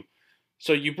TCU.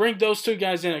 So you bring those two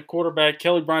guys in at quarterback.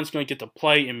 Kelly Bryant's going to get to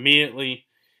play immediately.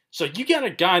 So you got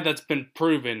a guy that's been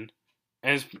proven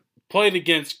and has played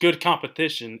against good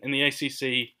competition in the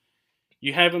ACC.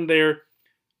 You have him there.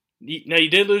 Now, you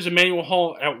did lose Emmanuel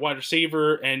Hall at wide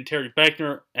receiver and Terry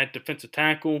Beckner at defensive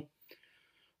tackle.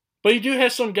 But you do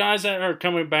have some guys that are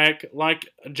coming back, like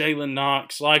Jalen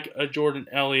Knox, like a Jordan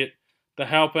Elliott, to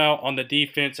help out on the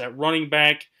defense at running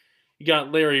back. You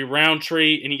got Larry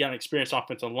Roundtree, and you got an experienced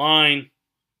offensive line.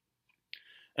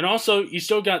 And also, you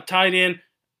still got tight end.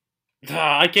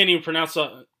 I can't even pronounce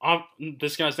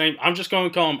this guy's name. I'm just going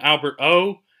to call him Albert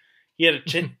O. He's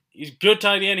a good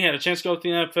tight end. He had a chance to go to the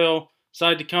NFL.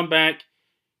 Decided to come back.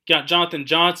 Got Jonathan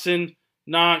Johnson,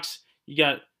 Knox. You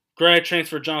got grad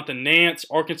transfer Jonathan Nance,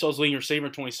 Arkansas's leading receiver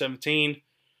in 2017.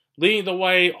 Leading the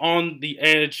way on the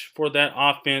edge for that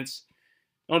offense.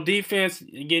 On defense,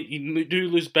 again, you do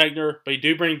lose Beckner, but you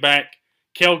do bring back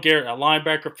Cale Garrett, a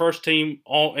linebacker, first team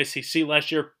All-SEC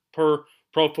last year per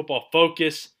Pro Football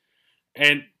Focus.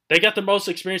 And they got the most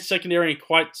experienced secondary in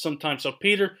quite some time. So,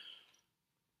 Peter,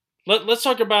 let's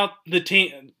talk about the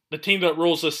team that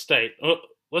rules this state.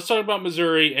 Let's talk about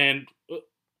Missouri. And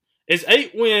is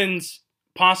 8 wins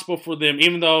possible for them,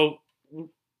 even though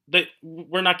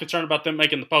we're not concerned about them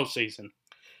making the postseason?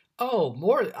 Oh,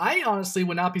 more. I honestly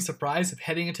would not be surprised if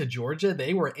heading into Georgia,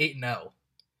 they were 8-0.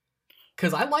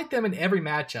 Because I like them in every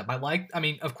matchup.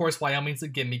 Of course, Wyoming's a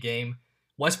gimme game.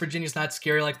 West Virginia's not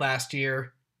scary like last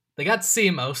year. They got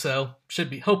SEMO, so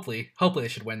hopefully they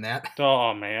should win that.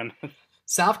 Oh, man.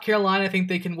 South Carolina, I think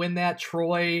they can win that.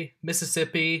 Troy,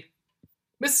 Mississippi.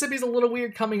 Mississippi's a little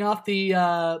weird coming off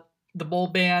the bowl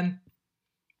ban.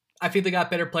 I think they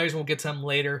got better players, and we'll get to them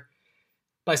later.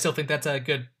 But I still think that's a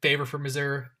good favor for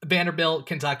Missouri. Vanderbilt,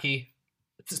 Kentucky,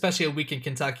 especially a week in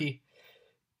Kentucky.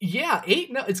 Yeah,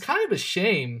 8-0. It's kind of a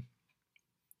shame,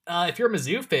 if you're a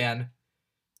Mizzou fan,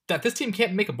 that this team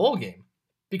can't make a bowl game.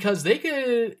 Because they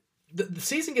could... The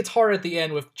season gets hard at the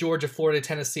end with Georgia, Florida,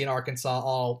 Tennessee, and Arkansas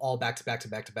all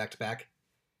back-to-back.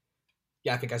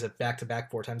 Yeah, I think I said back-to-back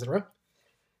 4 times in a row.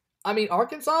 I mean,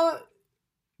 Arkansas,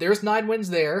 there's 9 wins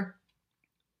there.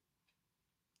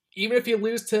 Even if you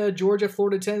lose to Georgia,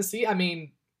 Florida, Tennessee,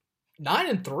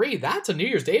 9-3, that's a New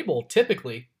Year's Day bowl,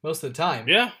 typically, most of the time.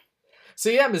 Yeah. So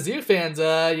yeah, Mizzou fans,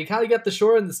 you kind of got the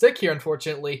short end of the stick here,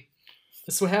 unfortunately.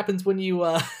 This is what happens when you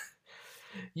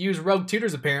use rogue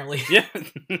tutors, apparently. Yeah.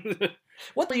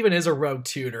 What even is a rogue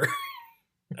tutor?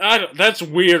 That's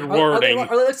weird wording.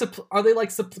 Are they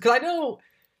like? Because I know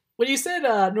when you said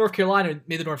North Carolina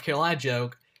made the North Carolina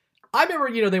joke, I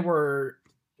remember they were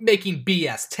making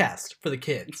BS tests for the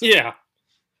kids. Yeah.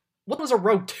 What was a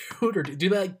rogue tutor? Do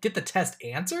they get the test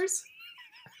answers?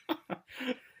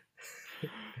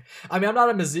 I'm not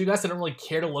a Mizzou guy, so I don't really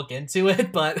care to look into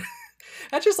it, but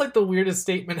that's just like the weirdest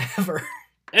statement ever.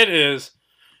 It is.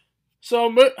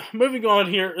 So, moving on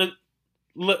here.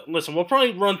 Listen, we'll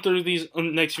probably run through these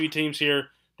next few teams here.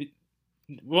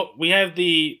 We have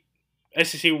the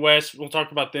SEC West. We'll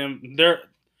talk about them. They're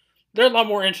a lot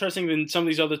more interesting than some of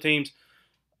these other teams.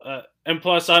 And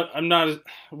plus, I'm not.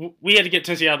 We had to get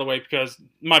Tennessee out of the way because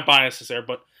my bias is there.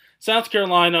 But South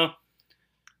Carolina,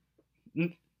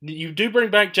 you do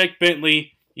bring back Jake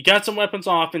Bentley. You got some weapons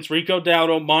on offense: Rico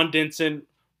Dowdle, Mon Denson,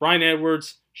 Ryan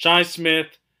Edwards, Shi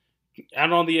Smith,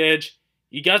 out on the edge.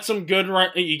 You got some good.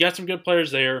 You got some good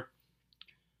players there.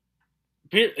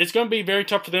 It's going to be very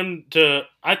tough for them to.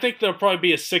 I think they'll probably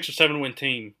be a 6 or 7 win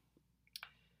team.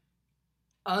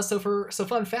 So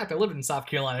fun fact, I lived in South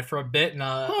Carolina for a bit, and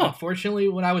unfortunately,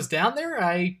 when I was down there,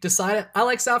 I decided I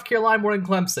like South Carolina more than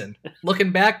Clemson.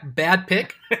 Looking back, bad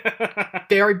pick,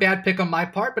 very bad pick on my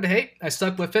part, but hey, I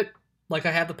stuck with it, like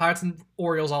I had the Pirates and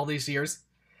Orioles all these years.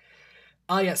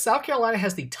 Yeah, South Carolina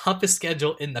has the toughest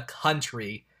schedule in the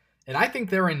country, and I think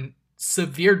they're in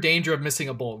severe danger of missing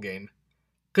a bowl game.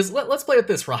 Because let's play with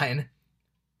this, Ryan.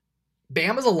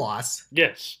 Bama's a loss.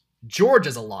 Yes.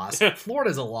 Georgia's a loss.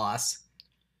 Florida's a loss.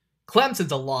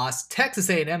 Clemson's a loss. Texas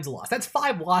A&M's a loss. That's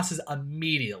 5 losses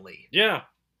immediately. Yeah.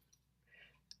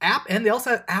 And they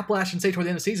also have Appalachian State toward the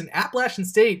end of the season. Appalachian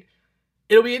State,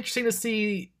 it'll be interesting to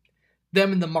see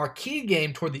them in the marquee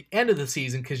game toward the end of the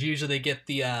season because usually they get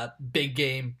the big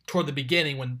game toward the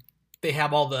beginning when they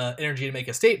have all the energy to make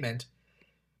a statement.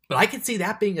 But I could see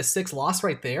that being a 6 loss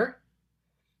right there.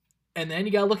 And then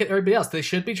you got to look at everybody else. They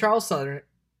should be Charles Southern.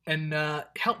 And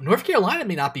North Carolina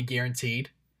may not be guaranteed.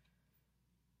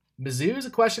 Mizzou's a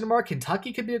question mark.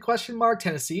 Kentucky could be a question mark.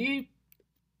 Tennessee,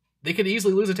 they could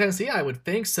easily lose to Tennessee, I would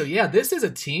think. So, yeah, this is a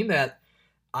team that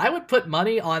I would put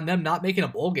money on them not making a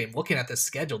bowl game looking at this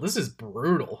schedule. This is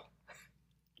brutal.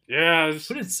 Yeah.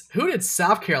 Who did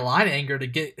South Carolina anger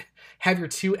to have your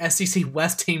 2 SEC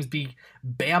West teams be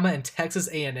Bama and Texas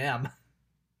A&M?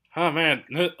 Oh, man.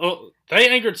 They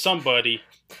angered somebody.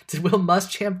 Did Will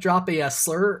Muschamp drop a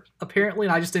slur, apparently,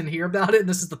 and I just didn't hear about it, and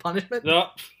this is the punishment? No.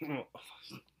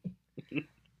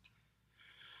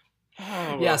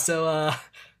 Oh, yeah, so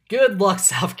good luck,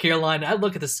 South Carolina. I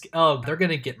look at this. Oh, they're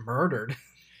going to get murdered.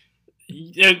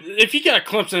 If you got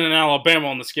Clemson and Alabama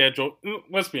on the schedule,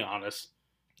 let's be honest.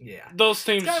 Yeah. Those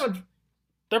teams,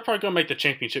 they're probably going to make the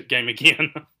championship game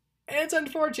again. And it's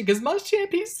unfortunate because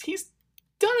Muschamp, he's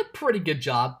done a pretty good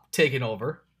job taking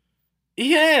over.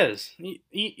 He has.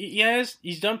 He has.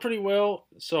 He's done pretty well.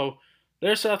 So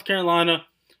there's South Carolina.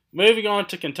 Moving on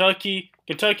to Kentucky.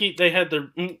 Kentucky, they had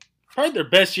probably their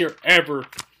best year ever.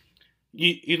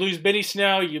 You lose Benny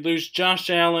Snell. You lose Josh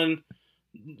Allen.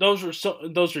 Those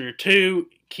are your 2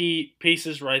 key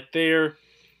pieces right there.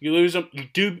 You lose them. You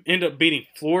do end up beating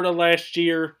Florida last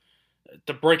year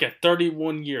to break a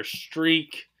 31-year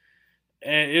streak.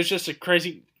 And it was just a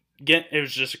crazy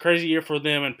year for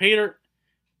them. And Peter,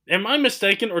 am I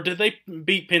mistaken, or did they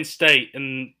beat Penn State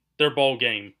in their bowl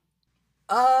game?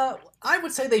 I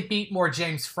would say they beat more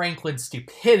James Franklin's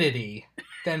stupidity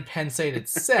than Penn State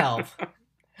itself.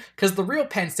 Because the real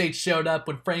Penn State showed up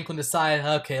when Franklin decided,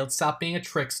 okay, let's stop being a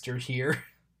trickster here.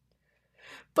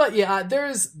 But yeah,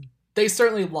 they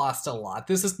certainly lost a lot.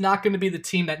 This is not going to be the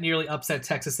team that nearly upset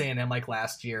Texas A&M like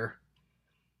last year.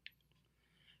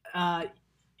 I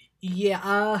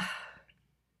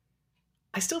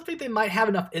still think they might have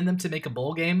enough in them to make a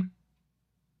bowl game.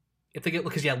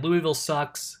 Because Louisville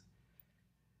sucks.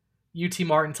 UT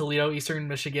Martin, Toledo, Eastern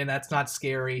Michigan, that's not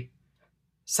scary.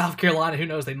 South Carolina, who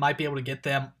knows, they might be able to get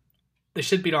them. They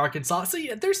should beat Arkansas. So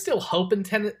yeah, there's still hope in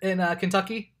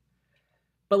Kentucky.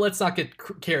 But let's not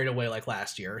get carried away like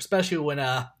last year, especially when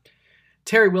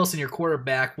Terry Wilson, your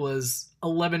quarterback, was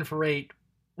 11 for 8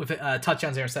 with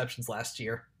touchdowns and interceptions last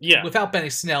year. Yeah. Without Benny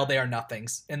Snell, they are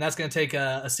nothings. And that's going to take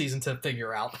a season to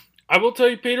figure out. I will tell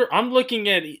you, Peter, I'm looking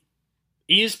at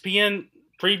ESPN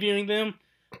previewing them.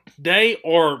 They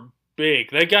are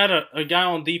big. They got a guy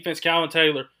on defense, Calvin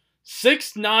Taylor,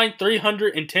 6'9",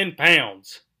 310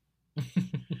 pounds.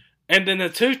 And then the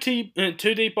two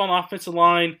deep on offensive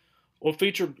line will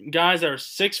feature guys that are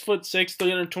 6'6",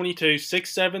 322,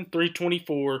 6'7",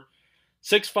 324,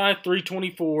 6'5",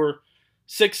 324,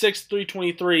 6'6",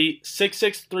 323,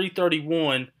 6'6",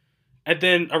 331, and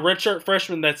then a redshirt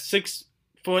freshman that's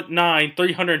 6'9",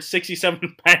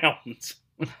 367 pounds.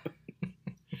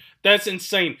 That's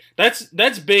insane.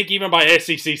 That's big even by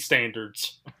SEC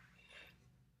standards.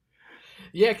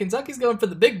 Yeah, Kentucky's going for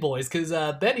the big boys because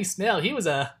Benny Snell, he was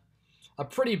a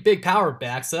pretty big power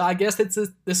back. So I guess this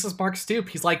is Mark Stoop.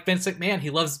 He's like Vince McMahon.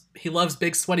 He loves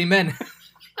big sweaty men.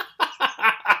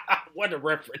 What a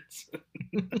reference.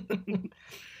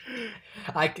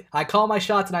 I call my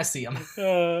shots and I see them.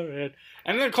 Oh, man.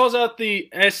 And then close out the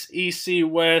SEC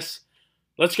West.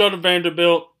 Let's go to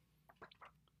Vanderbilt.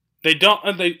 They're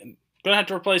going to have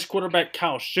to replace quarterback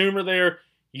Kyle Schumer there.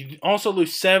 You also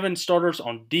lose 7 starters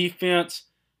on defense.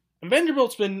 And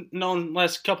Vanderbilt's been known the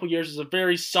last couple years as a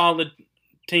very solid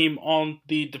team on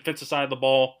the defensive side of the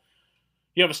ball.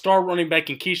 You have a star running back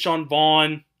in Keyshawn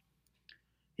Vaughn.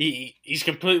 He's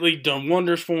completely done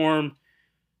wonders for him.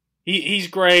 He's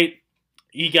great.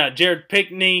 You got Jared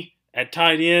Pinkney at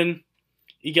tight end.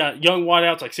 You got young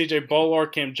wideouts like C.J.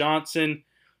 Bollard, Cam Johnson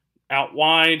out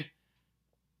wide.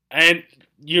 And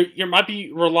you might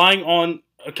be relying on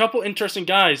a couple interesting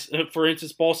guys. For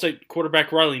instance, Ball State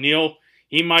quarterback Riley Neal.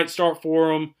 He might start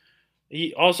for him.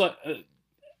 He also...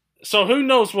 so who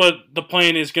knows what the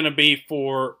plan is going to be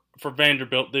for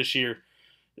Vanderbilt this year.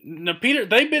 Now, Peter,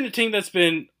 they've been a team that's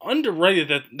been underrated.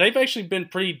 That they've actually been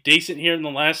pretty decent here in the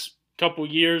last couple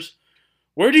years.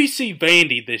 Where do you see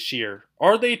Vandy this year?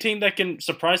 Are they a team that can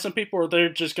surprise some people, or they're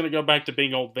just going to go back to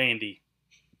being old Vandy?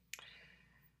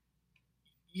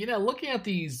 Looking at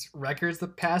these records the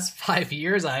past 5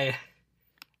 years, I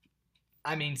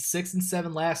mean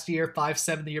 6-7 last year,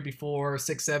 5-7 the year before,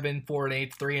 6-7,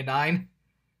 4-8, 3-9.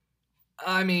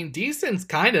 I mean, decent's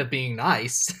kind of being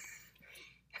nice.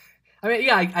 I mean,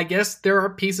 yeah, I guess there are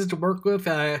pieces to work with.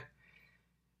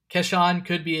 Keshawn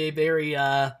could be a very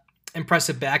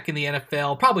impressive back in the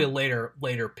NFL. Probably a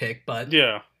later pick, but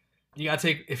yeah, you gotta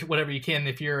take whatever you can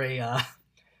if you're a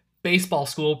baseball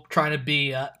school trying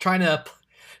to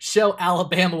show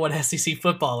Alabama what SEC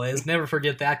football is. Never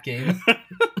forget that game.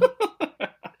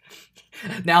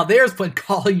 Now there's when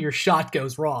calling your shot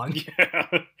goes wrong.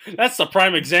 Yeah, that's the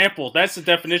prime example. That's the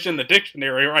definition in the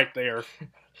dictionary right there.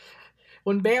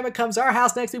 When Bama comes to our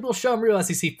house next week, we'll show them real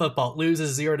SEC football. It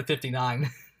loses 0-59.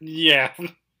 Yeah.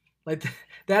 Like,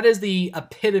 that is the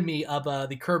epitome of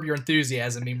the Curb Your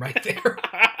Enthusiasm meme right there.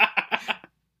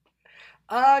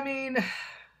 I mean,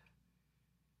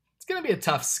 it's going to be a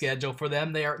tough schedule for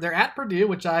them. They're at Purdue,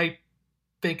 which I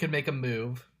think could make a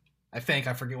move. I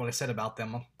forget what I said about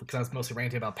them because I was mostly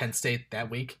ranting about Penn State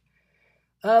that week.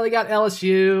 They got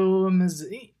LSU.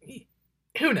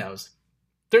 Who knows?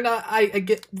 They're not. I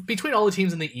get between all the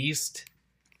teams in the East,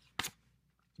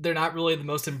 they're not really the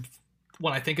most.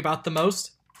 When I think about the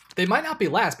most, they might not be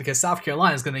last because South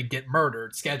Carolina is going to get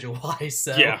murdered schedule wise.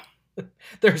 So yeah,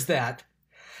 there's that.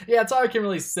 Yeah, that's all I can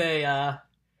really say. I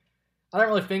don't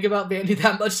really think about Vandy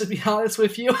that much, to be honest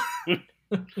with you.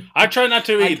 I try not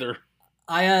to either.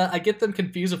 I get them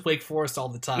confused with Wake Forest all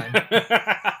the time.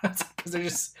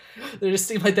 Because they just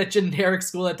seem like that generic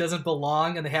school that doesn't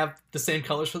belong, and they have the same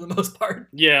colors for the most part.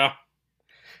 Yeah.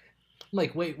 I'm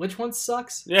like, wait, which one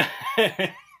sucks? Yeah.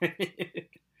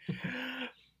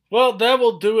 Well, that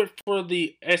will do it for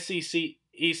the SEC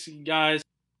East, guys.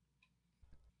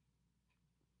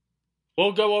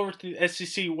 We'll go over to the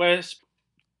SEC West.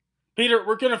 Peter,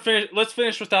 we're gonna finish. Let's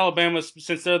finish with Alabama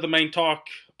since they're the main talk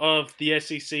of the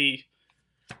SEC.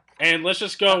 And let's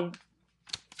just go.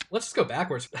 Let's just go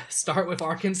backwards. Start with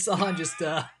Arkansas and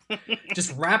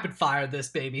just rapid fire this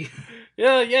baby.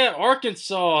 Yeah,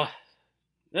 Arkansas.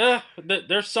 Yeah,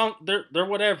 they're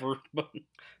whatever. But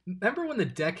remember when the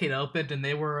decade opened and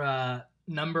they were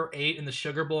number 8 in the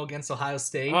Sugar Bowl against Ohio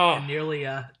State and nearly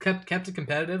kept it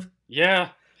competitive? Yeah.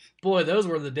 Boy, those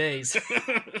were the days.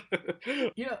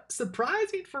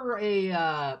 Surprising for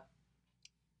a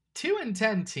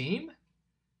 2-10 team.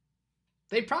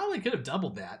 They probably could have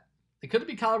doubled that. They could have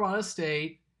beat Colorado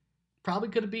State. Probably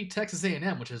could have beat Texas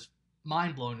A&M, which is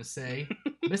mind-blowing to say.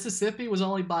 Mississippi was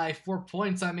only by 4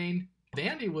 points. I mean,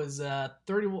 Vandy was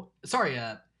 31. Sorry,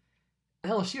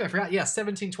 LSU, I forgot. Yeah,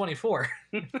 17-24.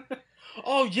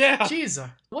 Oh, yeah. Jeez,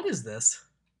 what is this?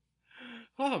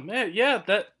 Oh, man, yeah,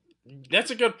 that's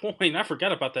a good point. I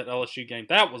forgot about that LSU game.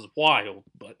 That was wild.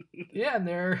 But yeah, and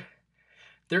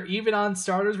they're even on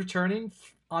starters returning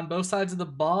on both sides of the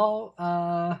ball.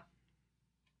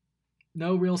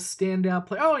 No real standout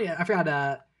play. Oh, yeah, I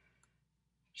forgot.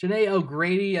 Shanae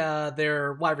O'Grady,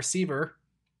 their wide receiver.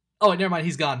 Oh, never mind,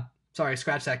 he's gone. Sorry,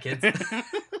 scratch that, kids.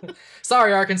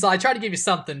 Sorry, Arkansas. I tried to give you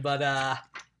something, but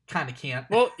kind of can't.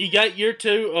 Well, you got year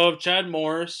 2 of Chad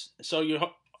Morris, so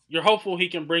you're hopeful he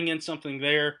can bring in something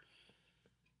there.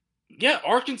 Yeah,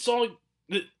 Arkansas.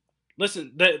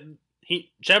 Listen,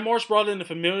 Chad Morris brought in a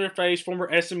familiar face,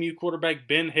 former SMU quarterback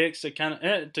Ben Hicks to kind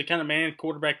of man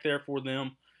quarterback there for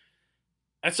them.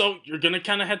 And so you're going to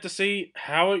kind of have to see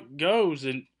how it goes.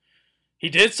 And he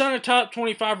did sign a top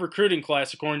 25 recruiting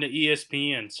class according to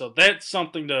ESPN. So that's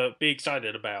something to be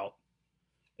excited about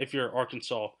if you're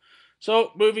Arkansas.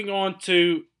 So moving on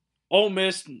to Ole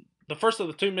Miss, the first of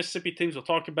the 2 Mississippi teams we'll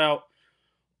talk about.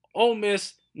 Ole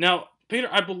Miss. Now, Peter,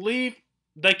 I believe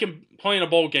they can play in a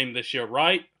bowl game this year,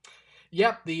 right?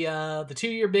 Yep, the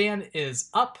 2-year ban is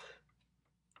up.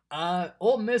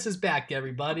 Ole Miss is back,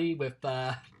 everybody, with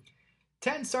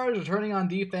 10 starters returning on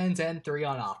defense and 3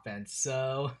 on offense.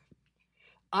 So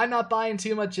I'm not buying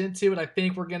too much into it. I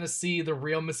think we're going to see the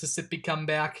real Mississippi come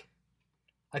back.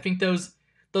 I think those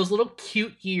little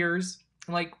cute years,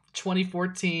 like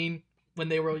 2014, when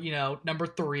they were, number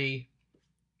 3,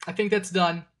 I think that's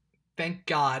done. Thank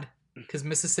God, because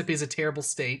Mississippi is a terrible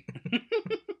state.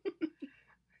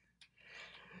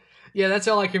 Yeah, that's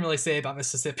all I can really say about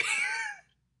Mississippi.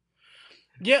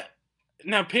 Yeah.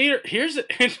 Now, Peter, here's an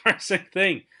interesting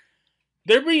thing.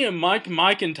 They're bringing Mike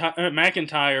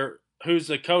McIntyre, who's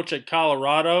the coach at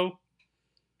Colorado,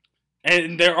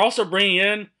 and they're also bringing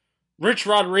in Rich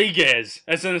Rodriguez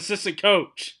as an assistant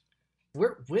coach.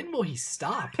 When will he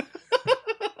stop?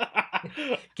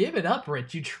 Give it up,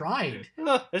 Rich. You tried.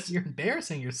 You're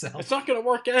embarrassing yourself. It's not going to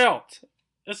work out.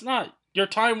 It's not. Your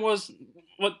time was,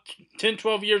 10,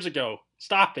 12 years ago.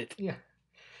 Stop it. Yeah.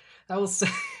 I will say,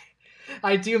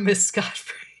 I do miss Scott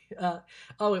Freeze.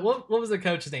 Wait, what was the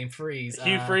coach's name? Freeze.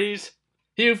 Hugh Freeze?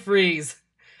 Hugh Freeze.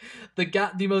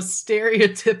 The most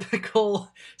stereotypical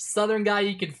Southern guy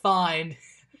you can find,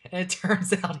 and it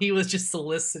turns out he was just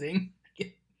soliciting.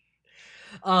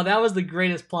 That was the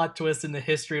greatest plot twist in the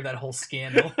history of that whole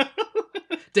scandal.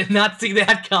 Did not see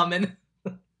that coming.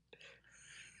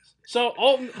 So,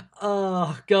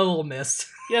 go Ole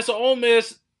Miss. Yeah, so Ole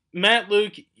Miss, Matt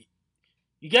Luke,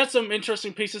 you got some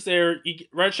interesting pieces there.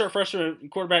 Redshirt freshman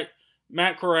quarterback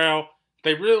Matt Corral,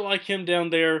 they really like him down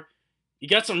there. You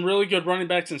got some really good running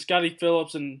backs in Scotty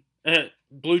Phillips and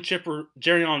blue chipper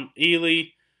Jerrion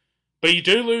Ely. But you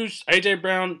do lose A.J.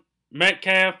 Brown,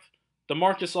 Metcalf,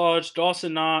 DeMarcus Lodge,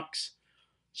 Dawson Knox.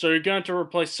 So you're going to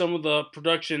replace some of the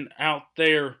production out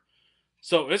there.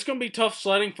 So it's going to be tough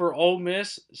sledding for Ole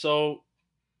Miss. So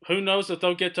who knows if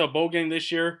they'll get to a bowl game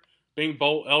this year, being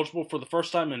bowl eligible for the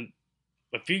first time in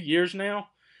a few years now.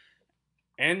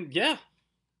 And yeah,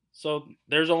 so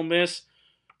there's Ole Miss.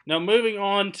 Now moving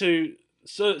on to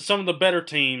some of the better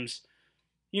teams.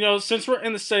 Since we're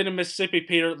in the state of Mississippi,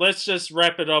 Peter, let's just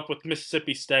wrap it up with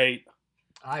Mississippi State.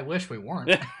 I wish we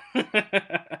weren't.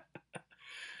 The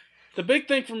big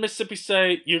thing for Mississippi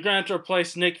State, you're going to have to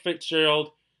replace Nick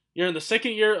Fitzgerald. You're in the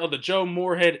second year of the Joe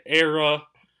Moorhead era.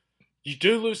 You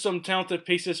do lose some talented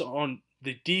pieces on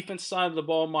the defense side of the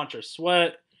ball. Montre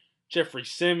Sweat, Jeffrey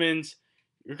Simmons.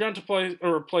 You're going to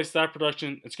replace that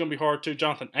production. It's going to be hard too.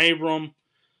 Jonathan Abram.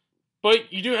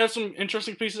 But you do have some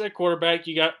interesting pieces at quarterback.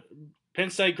 You got Penn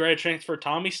State grad transfer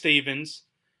Tommy Stevens,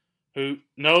 who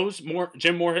knows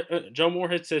Joe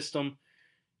Moorhead's system.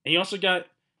 And you also got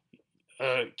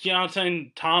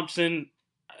Keontae Thompson.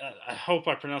 I hope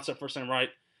I pronounced that first name right.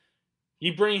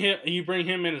 You bring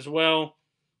him in as well.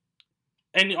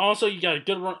 And also you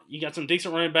got some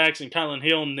decent running backs in Kylan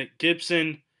Hill and Nick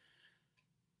Gibson.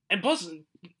 And plus,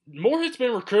 Moorhead's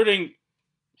been recruiting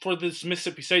for this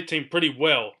Mississippi State team pretty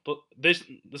well this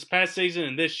past season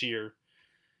and this year.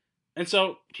 And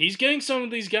so he's getting some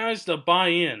of these guys to buy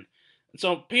in. And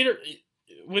so, Peter,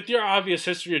 with your obvious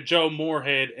history of Joe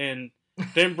Moorhead and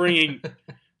then bringing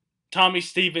Tommy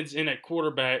Stevens in at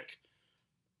quarterback,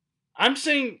 I'm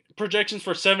seeing projections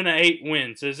for 7 to 8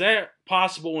 wins. Is that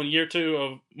possible in year 2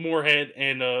 of Moorhead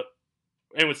and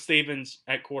with Stevens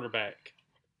at quarterback?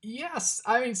 Yes,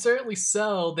 I mean certainly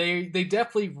so. They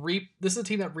definitely this is a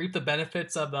team that reaped the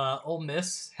benefits of Ole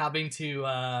Miss having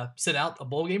to sit out a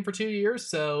bowl game for 2 years.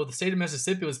 So the state of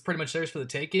Mississippi was pretty much theirs for the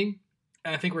taking,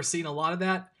 and I think we're seeing a lot of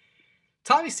that.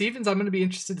 Tommy Stevens, I'm going to be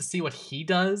interested to see what he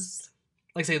does.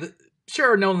 Like I say,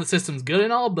 sure, knowing the system's good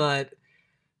and all, but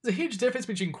there's a huge difference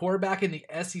between quarterback in the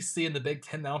SEC and the Big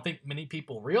Ten that I don't think many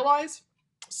people realize.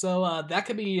 So that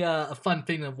could be a fun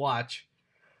thing to watch.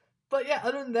 But yeah,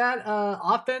 other than that,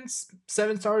 offense,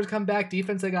 7 starters come back.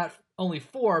 Defense, they got only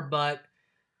 4, but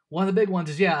one of the big ones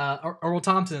is, Earl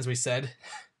Thompson, as we said.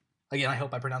 Again, I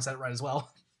hope I pronounced that right as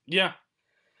well. Yeah.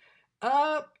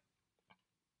 Yeah,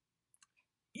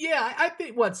 I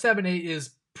think, 7-8 is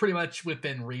pretty much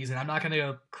within reason. I'm not going to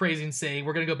go crazy and say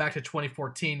we're going to go back to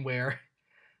 2014 where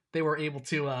they were able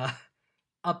to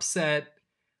upset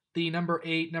the number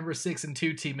 8, number 6, and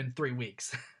 2 team in 3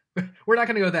 weeks. We're not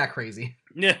going to go that crazy.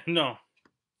 Yeah, no.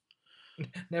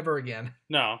 Never again.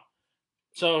 No.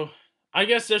 So, I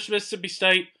guess there's Mississippi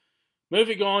State.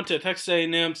 Moving on to Texas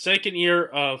A&M, second year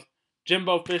of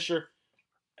Jimbo Fisher.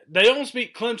 They almost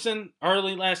beat Clemson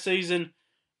early last season.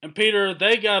 And Peter,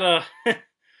 they got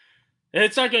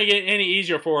it's not going to get any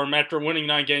easier for them after winning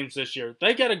 9 games this year.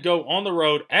 They got to go on the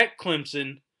road at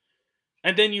Clemson.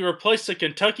 And then you replace the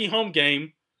Kentucky home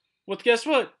game with, guess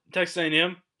what, Texas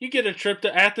A&M? You get a trip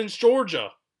to Athens,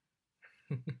 Georgia.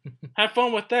 Have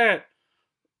fun with that.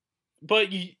 But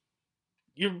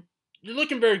you're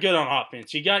looking very good on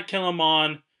offense. You got Kellen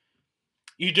Mond.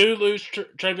 You do lose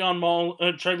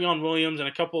Travion Williams and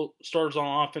a couple starters on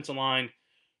the offensive line.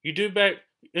 You do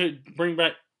bring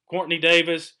back Courtney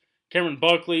Davis, Cameron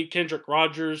Buckley, Kendrick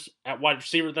Rogers at wide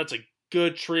receiver. That's a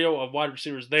good trio of wide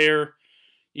receivers there.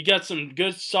 You got some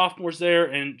good sophomores there,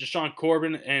 and Deshaun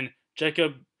Corbin and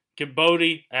Jacob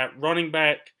Kibodi at running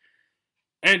back.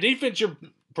 And defense, you're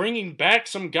bringing back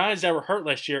some guys that were hurt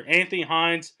last year. Anthony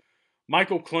Hines,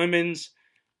 Michael Clemens.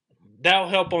 That'll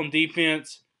help on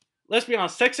defense. Let's be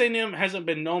honest, Texas A&M hasn't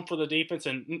been known for the defense,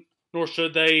 and nor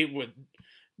should they.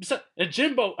 And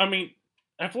Jimbo,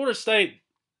 at Florida State,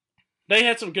 they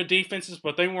had some good defenses,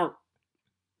 but they weren't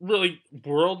really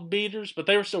world beaters, but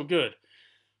they were still good.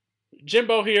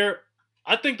 Jimbo here,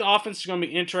 I think the offense is going to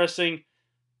be interesting.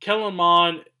 Kellen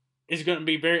Mond is going to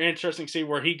be very interesting to see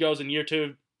where he goes in year 2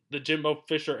 of the Jimbo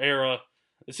Fisher era,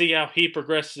 to see how he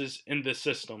progresses in this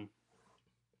system.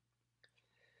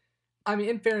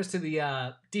 In fairness to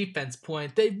the defense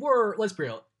point, they were, let's be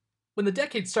real, when the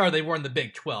decade started, they were in the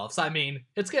Big 12, so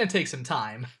it's going to take some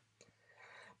time.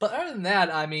 But other than that,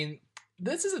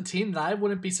 this is a team that I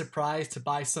wouldn't be surprised to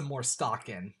buy some more stock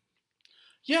in.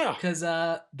 Yeah. Because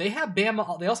they have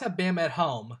Bama, they also have Bama at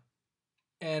home,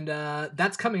 and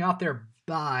that's coming off their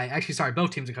bye. Actually, sorry, both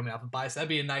teams are coming off a bye, so that'd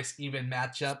be a nice even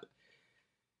matchup.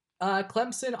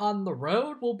 Clemson on the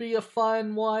road will be a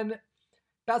fun one.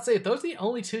 About to say, if those are the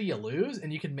only 2 you lose,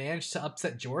 and you can manage to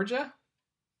upset Georgia,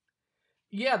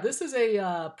 yeah, this is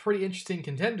a pretty interesting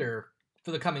contender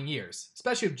for the coming years,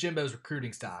 especially with Jimbo's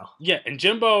recruiting style. Yeah, and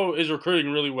Jimbo is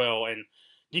recruiting really well, and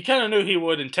you kind of knew he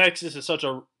would, and Texas is such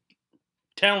a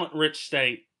talent-rich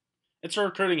state. It's a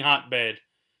recruiting hotbed,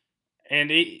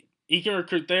 and he can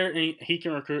recruit there, and he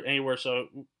can recruit anywhere, so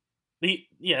the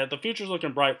future's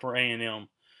looking bright for A&M.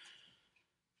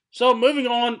 So, moving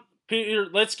on, Peter,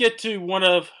 let's get to one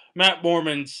of Matt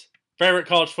Borman's favorite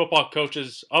college football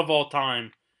coaches of all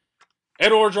time,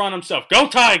 Ed Orgeron himself. Go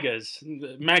Tigers!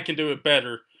 Matt can do it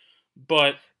better,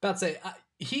 but... About to say,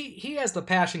 he has the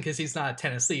passion because he's not a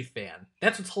Tennessee fan.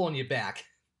 That's what's holding you back.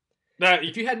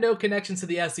 If you had no connections to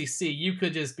the SEC, you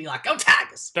could just be like, go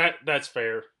Tigers! That's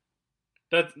fair.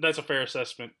 That's a fair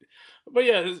assessment. But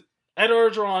yeah, Ed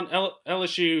Orgeron,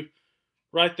 LSU,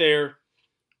 right there.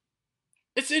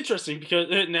 It's interesting because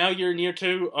now you're in year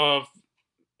 2 of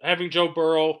having Joe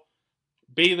Burrow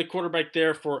be the quarterback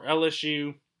there for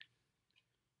LSU.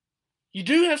 You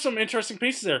do have some interesting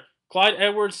pieces there. Clyde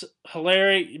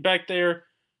Edwards-Helaire back there.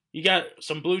 You got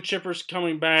some blue chippers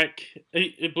coming back.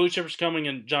 Blue chippers coming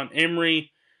in John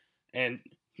Emery and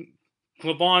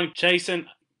Clavon Chasen.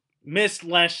 Missed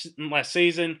last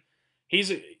season.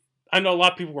 I know a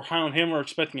lot of people were high on him or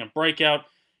expecting a breakout.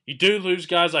 You do lose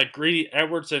guys like Greedy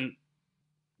Edwards and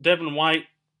Devin White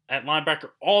at linebacker,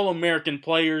 all American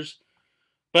players.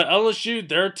 But LSU,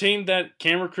 they're a team that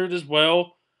can recruit as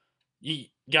well. You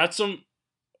got some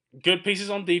good pieces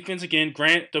on defense. Again,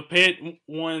 Grant DePitt,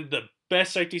 one of the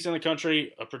best safeties in the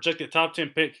country, a projected top 10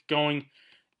 pick going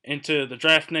into the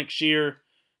draft next year.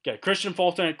 Got Christian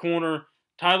Fulton at corner,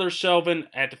 Tyler Shelvin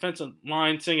at defensive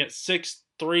line, sitting at 6'3",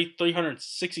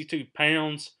 362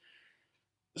 pounds.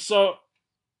 So,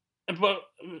 but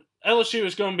LSU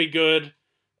is going to be good.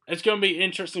 It's going to be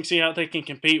interesting to see how they can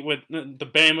compete with the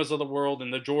Bamas of the world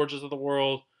and the Georgias of the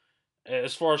world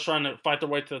as far as trying to fight their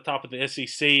way to the top of the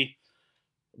SEC.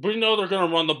 We know they're going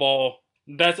to run the ball.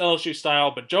 That's LSU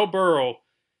style. But Joe Burrow,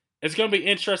 it's going to be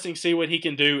interesting to see what he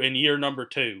can do in year number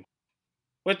 2.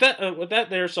 With that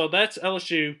there, so that's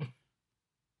LSU.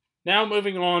 Now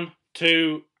moving on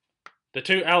to the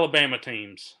 2 Alabama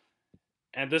teams.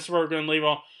 And this is where we're going to leave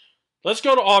off. Let's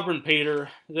go to Auburn, Peter.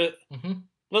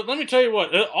 Let me tell you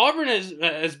what, Auburn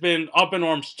has been up in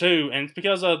arms too, and it's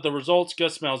because of the results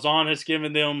Gus Malzahn has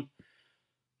given them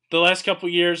the last couple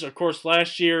of years. Of course,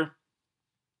 last year,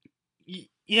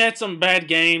 you had some bad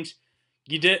games.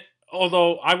 You did,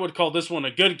 although I would call this one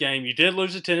a good game, you did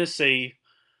lose to Tennessee.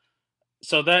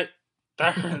 So that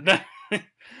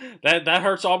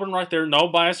hurts Auburn right there. No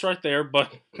bias right there,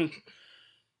 but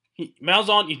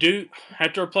Malzahn, you do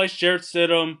have to replace Jarrett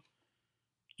Stidham.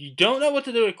 You don't know what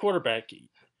to do at quarterback.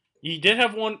 You did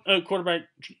have one quarterback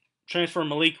transfer,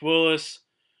 Malik Willis,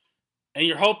 and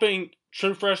you're hoping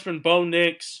true freshman Bo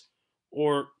Nix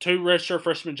or 2 redshirt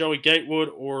freshmen Joey Gatewood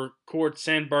or Cord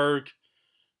Sandberg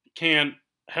can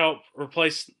help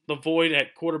replace the void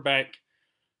at quarterback.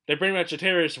 They bring back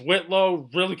Jatarius Whitlow,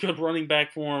 really good running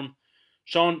back for him.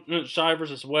 Sean Shivers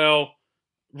as well.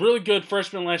 Really good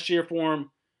freshman last year for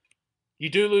him. You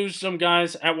do lose some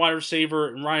guys at wide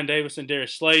receiver, Ryan Davis and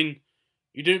Darius Slayton.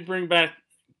 You do bring back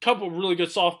a couple of really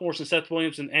good sophomores in Seth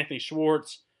Williams and Anthony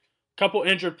Schwartz. A couple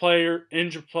injured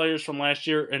players from last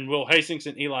year, and Will Hastings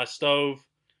and Eli Stove.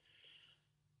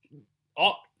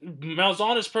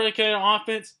 Malzahn is predicated on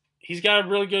offense. He's got a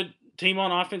really good team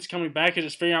on offense coming back and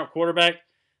just figuring out quarterback.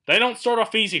 They don't start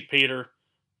off easy, Peter.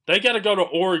 They got to go to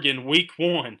Oregon week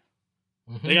 1.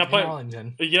 They got to play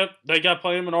Arlington. Yep, they got to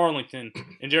play them in Arlington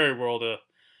in Jerry World.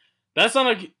 That's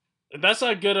not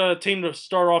a good team to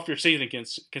start off your season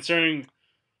against. Considering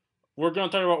we're going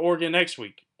to talk about Oregon next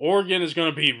week. Oregon is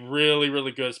going to be really,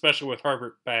 really good, especially with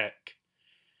Herbert back.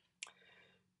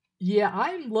 Yeah,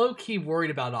 I'm low-key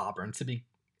worried about Auburn, to be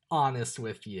honest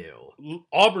with you.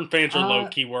 Auburn fans are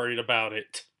low-key worried about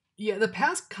it. Yeah, the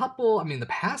past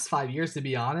 5 years, to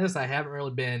be honest, I haven't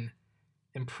really been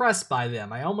impressed by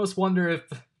them. I almost wonder if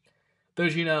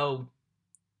those,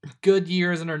 good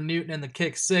years under Newton and the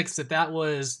kick six, if that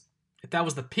was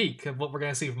the peak of what we're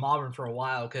going to see from Auburn for a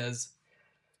while, because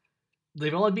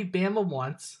they've only beat Bama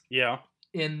once. Yeah.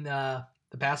 In the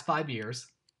past 5 years.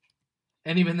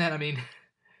 And even then,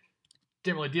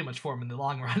 didn't really do much for them in the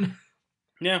long run.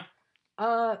 Yeah.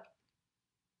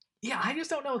 Yeah, I just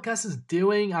don't know what Gus is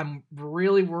doing. I'm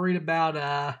really worried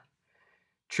about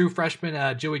true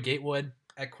freshman Joey Gatewood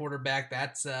at quarterback.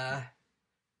 That's I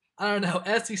don't know.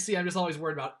 SEC, I'm just always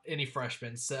worried about any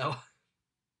freshman. So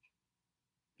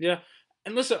yeah,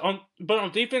 and listen,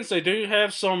 on defense, they do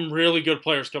have some really good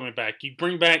players coming back. You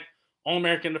bring back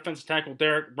All-American defensive tackle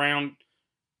Derek Brown,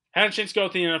 had a chance to go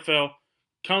to the NFL,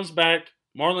 comes back.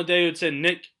 Marlon Davidson,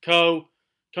 Nick Coe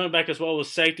coming back as well as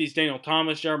safeties Daniel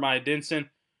Thomas, Jeremiah Denson.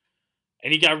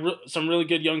 And you got some really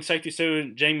good young safeties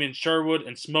too, Jamin Sherwood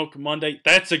and Smoke Monday.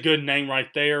 That's a good name right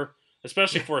there,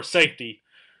 especially for a safety.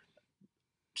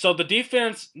 So the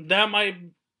defense, that might,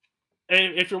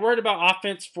 if you're worried about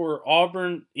offense for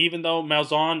Auburn, even though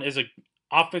Malzahn is an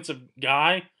offensive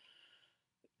guy,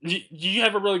 you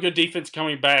have a really good defense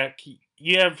coming back.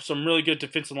 You have some really good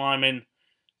defensive linemen.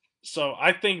 So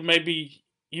I think maybe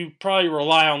you probably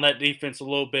rely on that defense a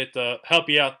little bit to help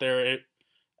you out there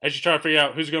as you try to figure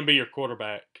out who's going to be your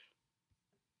quarterback.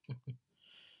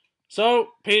 So,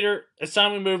 Peter, it's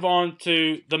time we move on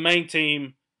to the main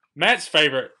team, Matt's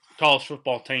favorite college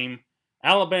football team,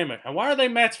 Alabama. And why are they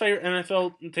Matt's favorite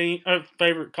NFL team,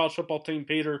 favorite college football team,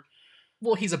 Peter?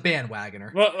 Well, he's a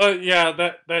bandwagoner. Well,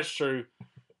 yeah, that's true.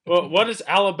 Well, what does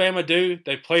Alabama do?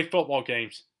 They play football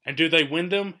games. And do they win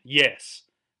them? Yes.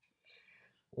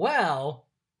 Well,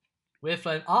 with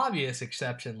an obvious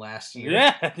exception last year.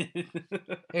 Yeah.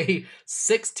 A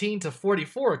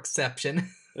 16-44 exception.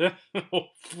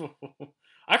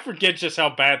 I forget just how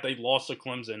bad they lost to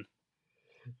Clemson.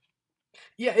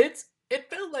 Yeah, it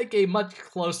felt like a much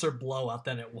closer blowout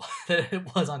than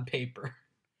it was on paper.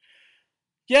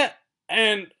 Yeah,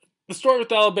 and the story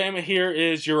with Alabama here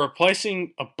is you're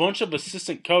replacing a bunch of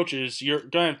assistant coaches. You're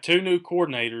going to have 2 new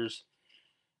coordinators.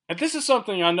 And this is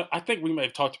something I think we may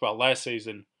have talked about last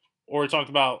season, or we talked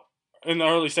about in the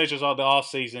early stages of the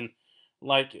offseason.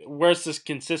 Like, where's this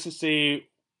consistency?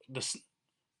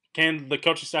 Can the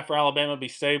coaching staff for Alabama be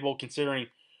stable, considering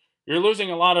you're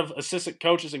losing a lot of assistant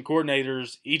coaches and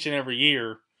coordinators each and every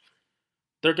year?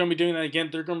 They're going to be doing that again.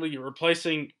 They're going to be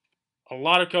replacing a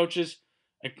lot of coaches.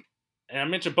 And I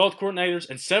mentioned both coordinators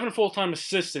and 7 full-time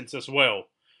assistants as well.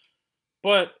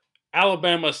 But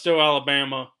Alabama is still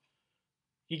Alabama.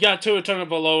 You got Tua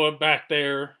Tagovailoa back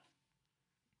there.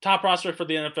 Top prospect for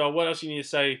the NFL. What else you need to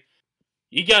say?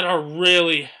 You got a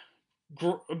really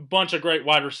bunch of great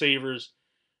wide receivers.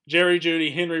 Jerry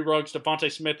Jeudy, Henry Ruggs,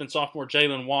 Devontae Smith, and sophomore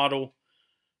Jalen Waddle.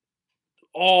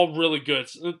 All really good.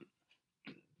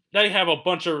 They have a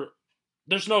bunch of...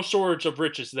 There's no shortage of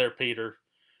riches there, Peter.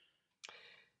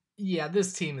 Yeah,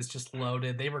 this team is just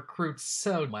loaded. They recruit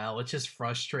so well. It's just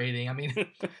frustrating.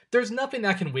 There's nothing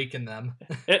that can weaken them.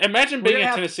 Imagine being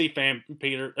a Tennessee fan,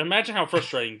 Peter. Imagine how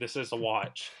frustrating this is to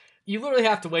watch. You literally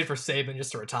have to wait for Saban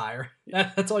just to retire.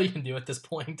 That's all you can do at this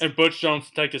point. And Butch Jones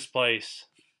to take his place.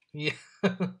 Yeah.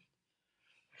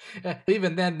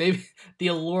 Even then, maybe the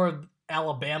allure of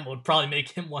Alabama would probably make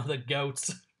him one of the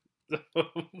GOATs.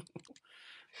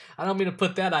 I don't mean to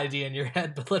put that idea in your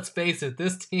head, but let's face it,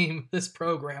 this team, this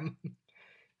program,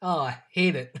 I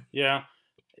hate it. Yeah.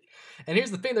 And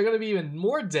here's the thing, they're going to be even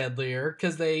more deadlier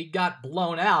because they got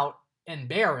blown out,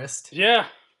 embarrassed. Yeah.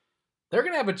 They're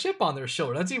going to have a chip on their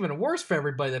shoulder. That's even worse for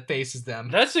everybody that faces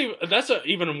them. That's an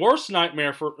even worse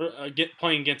nightmare for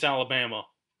playing against Alabama.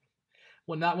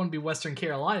 Well, not want to be Western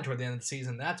Carolina toward the end of the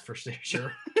season, that's for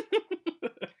sure.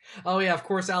 Oh, yeah, of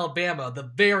course, Alabama,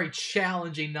 the very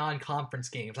challenging non-conference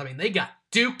games. They got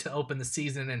Duke to open the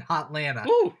season in Hotlanta.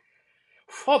 Ooh.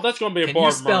 Oh, that's going to be a bar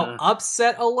Can you spell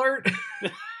upset alert?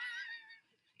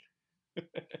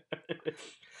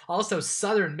 Also,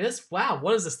 Southern Miss. Wow,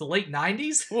 what is this, the late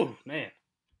 90s? Oh, man.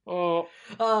 Oh,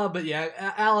 But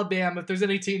yeah, Alabama. If there's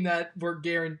any team that we're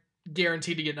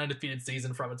guaranteed to get an undefeated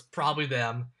season from, it's probably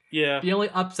them. yeah. The only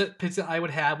upset pick that I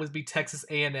would have would be Texas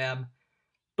A&M.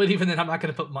 But even then, I'm not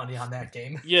going to put money on that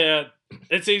game. Yeah,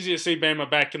 it's easy to see Bama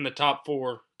back in the top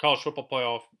 4 college football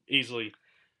playoff easily.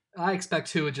 I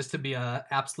expect Tua just to be a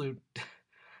absolute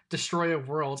destroyer of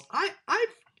worlds. I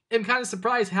am kind of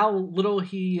surprised how little how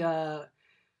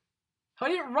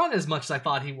he didn't run as much as I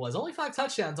thought he was. Only 5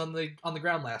 touchdowns on the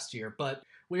ground last year, but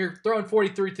when you're throwing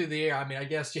 43 through the air, I mean, I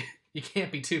guess you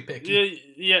can't be too picky.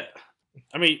 Yeah.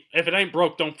 I mean, if it ain't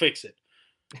broke, don't fix it.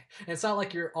 And it's not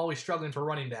like you're always struggling for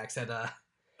running backs at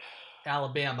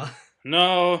Alabama.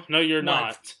 No, you're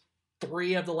not.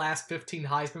 3 of the last 15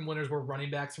 Heisman winners were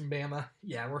running backs from Bama.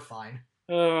 Yeah, we're fine.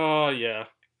 Oh, yeah.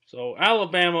 So,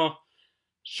 Alabama,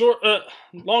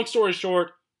 long story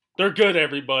short, they're good,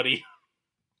 everybody.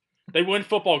 They win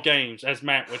football games, as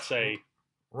Matt would say.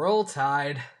 Roll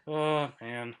Tide. Oh,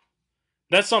 man.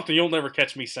 That's something you'll never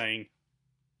catch me saying.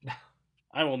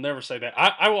 I will never say that.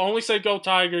 I will only say go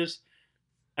Tigers,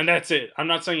 and that's it. I'm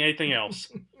not saying anything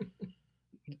else.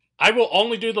 I will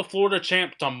only do the Florida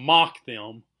champ to mock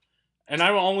them, and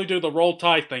I will only do the Roll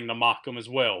Tide thing to mock them as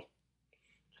well.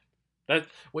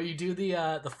 Well, you do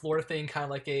the Florida thing kind of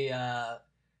like a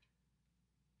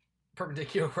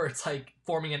perpendicular where it's like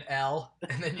forming an L,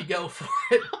 and then you go for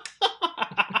it.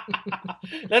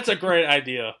 That's a great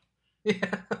idea.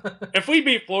 Yeah. If we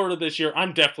beat Florida this year,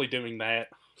 I'm definitely doing that.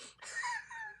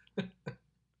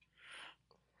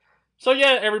 So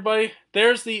yeah, everybody,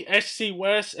 there's the SEC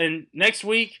West, and next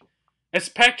week, it's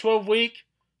Pac-12 week,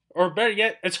 or better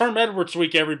yet, it's Herm Edwards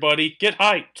week, everybody. Get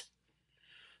hyped.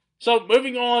 So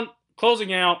moving on,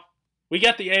 closing out, we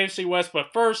got the AFC West,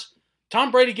 but first,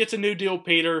 Tom Brady gets a new deal,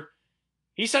 Peter.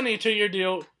 He's signing a 2-year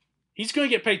deal. He's going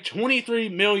to get paid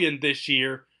 $23 million this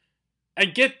year.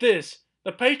 And get this,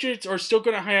 the Patriots are still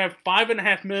going to have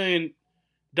 $5.5 million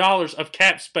of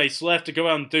cap space left to go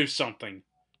out and do something.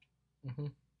 Mm-hmm.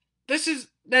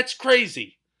 That's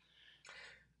crazy.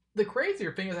 The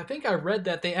crazier thing is, I think I read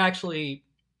that they actually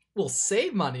will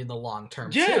save money in the long term,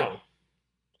 too.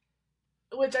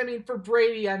 Which, I mean, for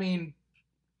Brady, I mean,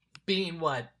 being,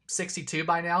 62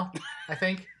 by now, I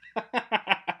think?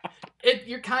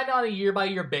 You're kind of on a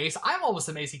year-by-year base. I'm almost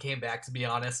amazed he came back, to be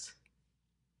honest.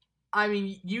 I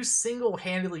mean, you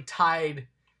single-handedly tied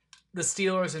the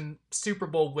Steelers in Super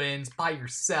Bowl wins by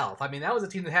yourself. I mean, that was a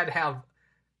team that had to have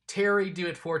Terry do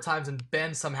it 4 times and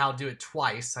Ben somehow do it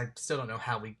twice. I still don't know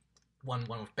how we won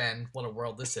one with Ben. What a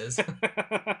world this is.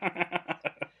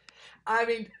 I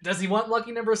mean, does he want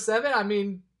lucky number 7? I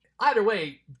mean, either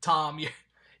way, Tom,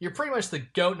 you're pretty much the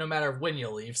GOAT no matter when you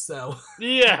leave, so...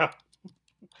 Yeah.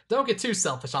 Don't get too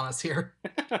selfish on us here.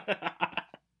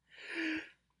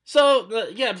 So,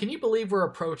 yeah. Can you believe we're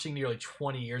approaching nearly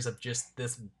 20 years of just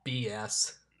this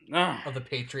BS of the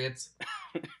Patriots?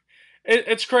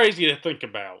 It's crazy to think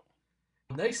about.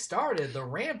 When they started, the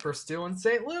Rams were still in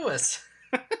St. Louis.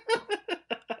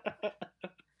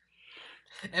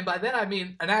 And by that I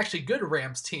mean an actually good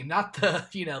Rams team, not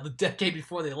the decade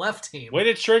before they left team. Way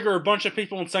to trigger a bunch of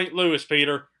people in St. Louis,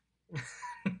 Peter.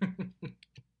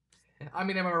 I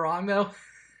mean, am I wrong, though?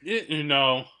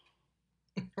 No.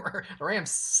 The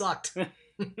Rams sucked.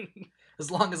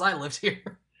 As long as I lived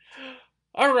here.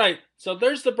 All right, so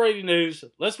there's the Brady news.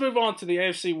 Let's move on to the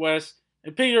AFC West.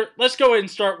 And Peter, let's go ahead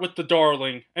and start with the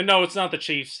darling. And no, it's not the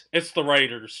Chiefs. It's the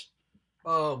Raiders.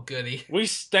 Oh, goody. We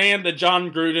stand the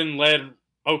John Gruden-led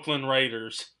Oakland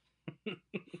Raiders.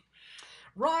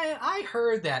 Ryan, I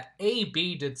heard that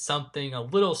AB did something a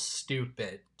little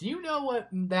stupid. Do you know what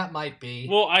that might be?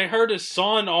 Well, I heard his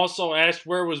son also asked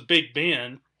where was Big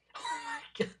Ben. Oh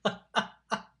my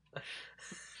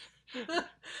God.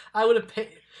 I would have paid...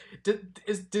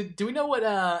 Do we know what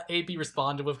AB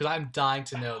responded with? Because I'm dying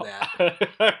to know that.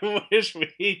 I wish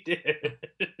we did.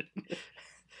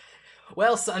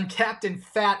 Well, son, Captain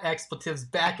Fat Expletives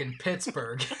back in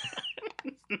Pittsburgh.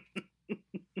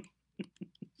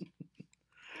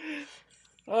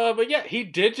 But yeah, he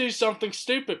did do something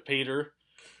stupid, Peter.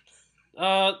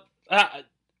 I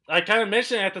kind of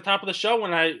mentioned it at the top of the show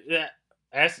when I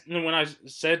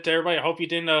said to everybody, I hope you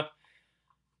didn't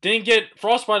get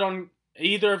frostbite on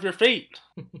either of your feet.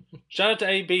 Shout out to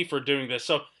AB for doing this.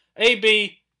 So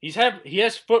AB, he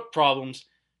has foot problems.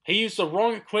 He used the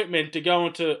wrong equipment to go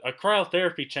into a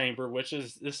cryotherapy chamber, which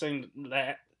is this thing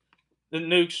that the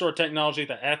new sort of technology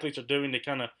that athletes are doing to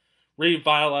kind of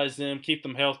revitalize them, keep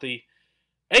them healthy.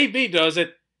 AB does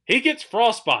it. He gets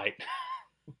frostbite.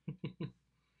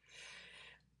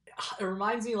 It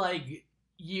reminds me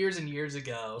years and years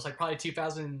ago. It was probably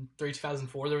 2003,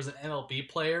 2004. There was an MLB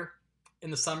player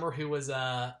in the summer who was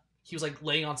he was like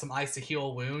laying on some ice to heal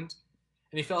a wound,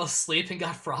 and he fell asleep and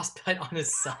got frostbite on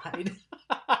his side.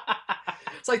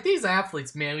 It's like these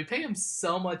athletes, man. We pay them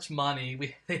so much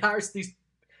money. They hire these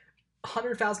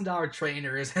 $100,000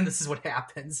 trainers, and this is what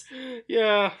happens.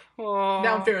 Yeah.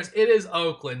 Now, in fairness, it is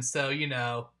Oakland, so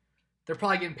they're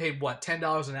probably getting paid what,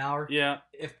 $10 an hour? Yeah,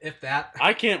 if that.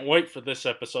 I can't wait for this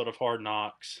episode of Hard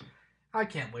Knocks. I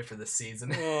can't wait for this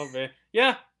season. Oh man,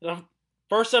 yeah. The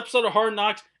first episode of Hard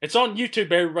Knocks. It's on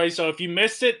YouTube, everybody. So if you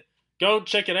missed it, go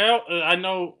check it out. I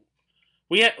know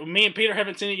me and Peter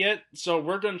haven't seen it yet, so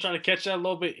we're going to try to catch that a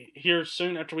little bit here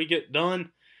soon after we get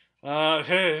done.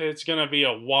 It's going to be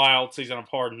a wild season of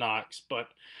Hard Knocks,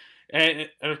 and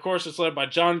of course it's led by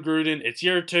John Gruden. It's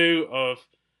year 2 of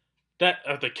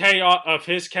the chaos of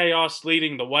his chaos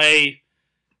leading the way.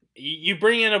 You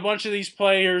bring in a bunch of these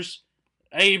players.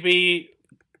 AB,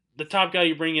 the top guy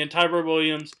you bring in, Tyrell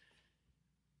Williams,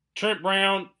 Trent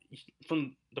Brown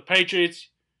from the Patriots.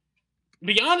 To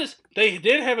be honest, they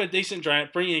did have a decent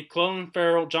draft, bringing in Clelin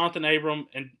Ferrell, Jonathan Abram,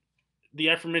 and the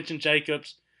aforementioned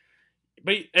Jacobs.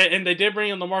 And they did bring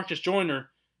in LaMarcus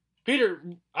Joyner. Peter,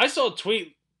 I saw a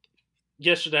tweet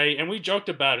yesterday, and we joked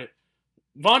about it.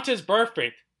 Vontae's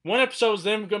perfect. One episode is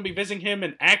them going to be visiting him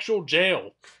in actual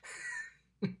jail.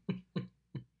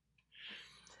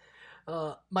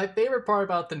 My favorite part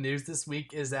about the news this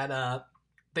week is that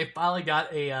they finally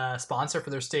got a sponsor for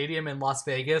their stadium in Las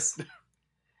Vegas.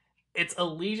 It's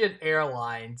Allegiant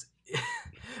Airlines,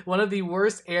 one of the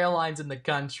worst airlines in the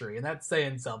country, and that's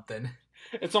saying something.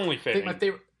 It's only fitting. I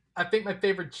think my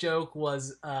favorite joke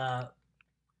was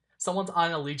someone's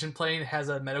on an Allegiant plane, has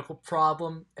a medical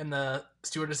problem, and the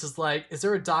stewardess is like, "Is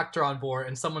there a doctor on board?"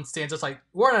 And someone stands up like,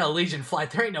 "We're on an Allegiant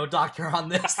flight. There ain't no doctor on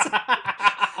this."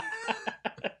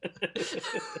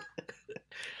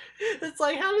 It's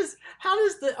like, how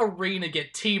does the arena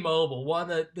get T-Mobile,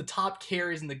 one of the top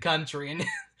carriers in the country, and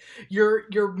your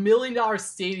 $1 million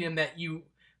stadium that you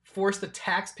force the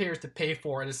taxpayers to pay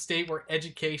for in a state where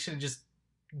education and just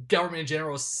government in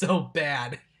general is so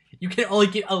bad, you can only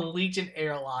get Allegiant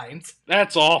Airlines.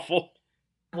 That's awful.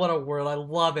 What a world. I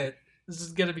love it. This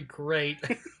is gonna be great.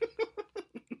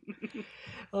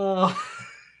 Nothing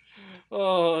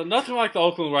like the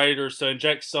Oakland Raiders to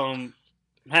inject some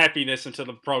happiness into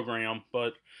the program,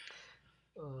 but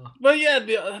yeah,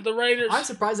 the Raiders.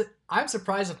 I'm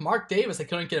surprised with Mark Davis they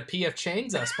couldn't get a PF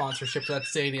Chang's sponsorship for that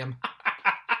stadium.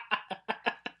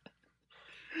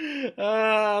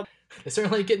 They're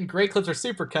certainly getting great clips or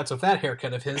supercuts with that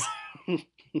haircut of his.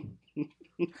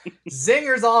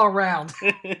 Zingers all around.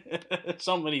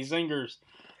 So many zingers.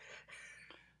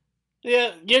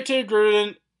 Yeah, get to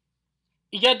Gruden.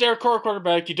 You got Derek Carr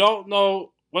quarterback. You don't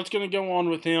know what's going to go on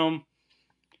with him.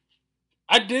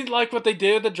 I did like what they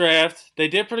did at the draft. They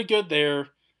did pretty good there.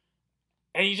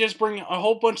 And you just bring a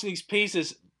whole bunch of these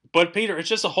pieces. But, Peter, it's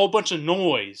just a whole bunch of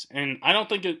noise. And I don't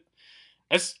think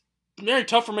it's very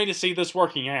tough for me to see this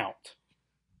working out.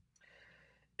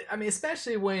 I mean,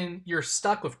 especially when you're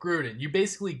stuck with Gruden. You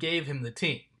basically gave him the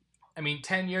team. I mean,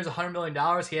 10 years, $100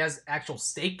 million. He has actual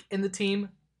stake in the team.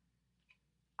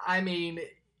 I mean,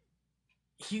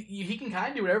 he can kind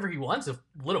of do whatever he wants with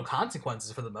little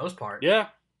consequences for the most part. Yeah.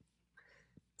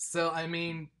 So, I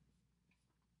mean,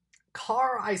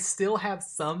 Carr, I still have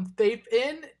some faith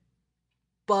in,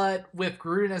 but with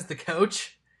Gruden as the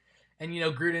coach, and,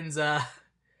 Gruden's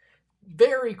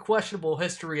very questionable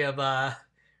history of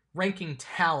ranking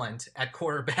talent at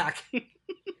quarterback.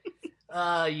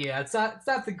 Yeah, it's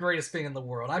not the greatest thing in the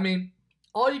world. I mean,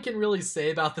 all you can really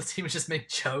say about this team is just make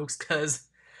jokes, because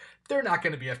they're not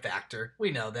going to be a factor.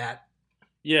 We know that.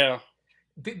 Yeah.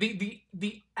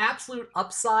 The absolute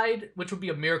upside, which would be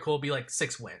a miracle, would be like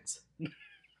 6 wins.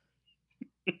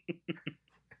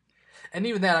 And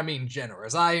even that, I mean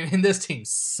generous. I mean, this team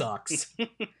sucks.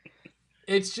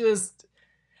 It's just,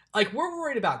 like, we're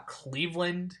worried about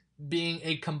Cleveland being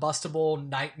a combustible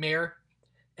nightmare.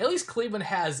 At least Cleveland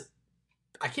has,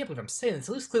 I can't believe I'm saying this,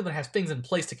 at least Cleveland has things in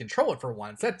place to control it for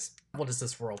once. That's, what is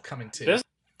this world coming to?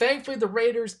 Thankfully, the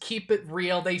Raiders keep it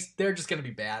real. They're just going to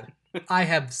be bad. I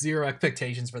have zero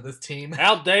expectations for this team.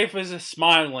 Al Davis is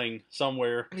smiling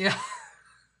somewhere. Yeah.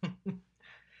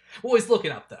 Well, he's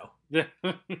looking up, though.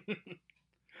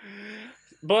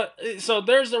 But, so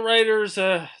there's the Raiders.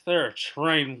 They're a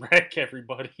train wreck,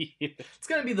 everybody. It's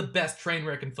going to be the best train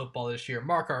wreck in football this year.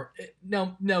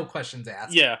 No questions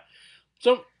asked. Yeah.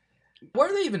 So, where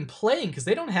are they even playing? Because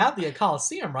they don't have the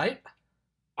Coliseum, right?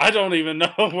 I don't even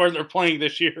know where they're playing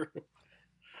this year.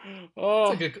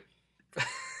 Oh.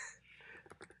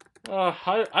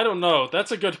 I don't know.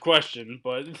 That's a good question,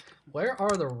 but... Where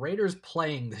are the Raiders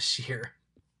playing this year?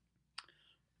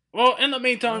 Well, in the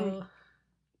meantime,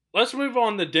 let's move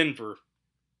on to Denver.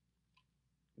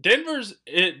 Denver's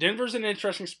an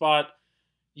interesting spot.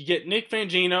 You get Nick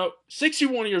Fangino,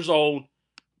 61 years old,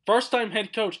 first time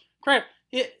head coach. Crap,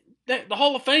 the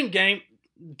Hall of Fame game,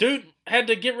 dude had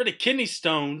to get rid of kidney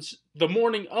stones the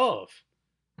morning of,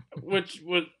 which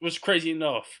was crazy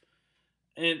enough.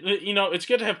 And it's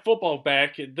good to have football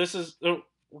back. This is we're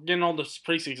getting all this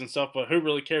preseason stuff, but who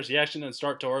really cares? He actually didn't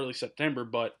start till early September.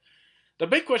 But the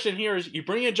big question here is you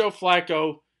bring in Joe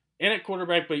Flacco in at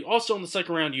quarterback, but also in the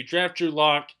second round you draft Drew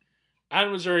Lock out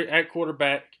of Missouri at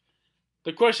quarterback.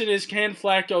 The question is, can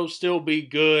Flacco still be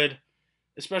good,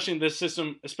 especially in this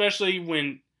system, especially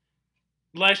when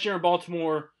last year in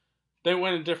Baltimore they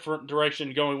went a different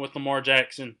direction going with Lamar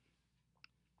Jackson.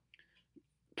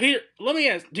 Peter, let me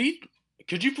ask,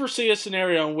 could you foresee a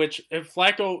scenario in which if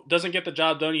Flacco doesn't get the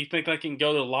job done, you think they can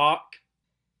go to Lock?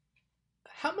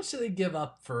 How much do they give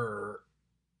up for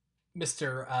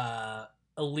Mr.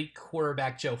 Elite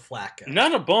quarterback Joe Flacco?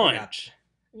 Not a bunch.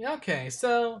 Yeah, okay,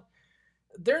 so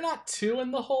they're not too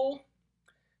in the hole.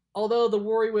 Although the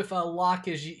worry with Lock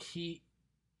is you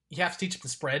have to teach him the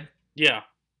spread. Yeah.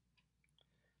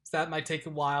 So that might take a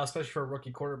while, especially for a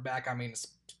rookie quarterback. I mean,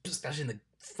 especially in the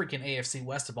freaking AFC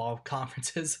West of all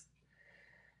conferences.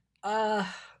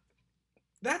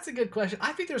 That's a good question.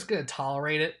 I think they're just going to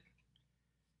tolerate it.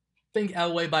 I think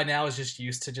Elway by now is just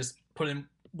used to just putting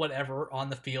whatever on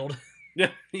the field.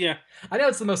 Yeah. I know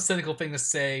it's the most cynical thing to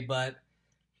say, but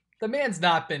the man's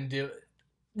not been doing...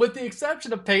 With the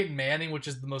exception of Peyton Manning, which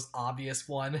is the most obvious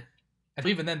one. And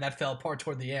even then, that fell apart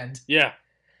toward the end. Yeah.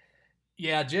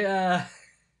 Yeah,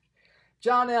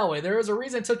 John Elway, there is a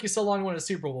reason it took you so long to win a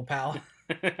Super Bowl, pal.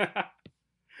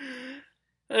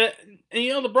 And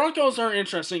the Broncos are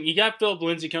interesting. You got Philip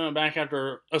Lindsay coming back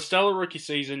after a stellar rookie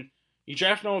season. You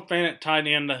draft Noah Fant at tight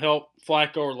end to help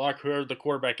Flacco or Lock, whoever the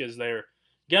quarterback is there.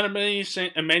 You got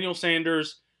Emmanuel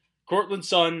Sanders, Cortland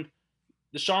Sutton,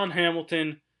 Deshaun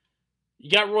Hamilton.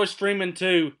 You got Royce Freeman,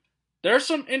 too. There are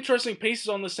some interesting pieces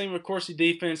on this team, of course, the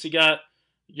defense. You got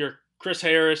your Chris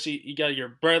Harris. You got your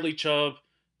Bradley Chubb,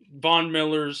 Von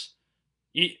Millers.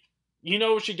 You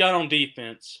know what you got on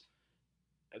defense.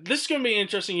 This is going to be an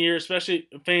interesting year, especially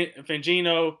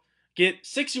Fangino. Get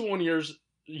 61 years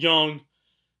young.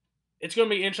 It's going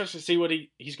to be interesting to see what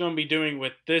he's going to be doing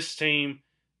with this team.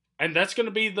 And that's going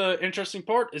to be the interesting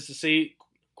part, is to see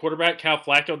quarterback how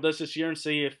Flacco does this year and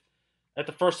see if at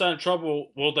the first sign of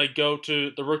trouble, will they go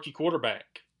to the rookie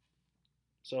quarterback?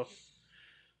 So,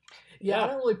 yeah, I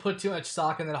don't really put too much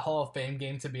stock in that Hall of Fame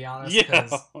game, to be honest. Yeah.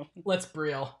 Because, let's be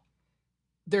real,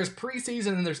 there's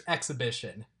preseason and there's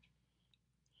exhibition.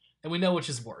 And we know which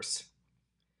is worse.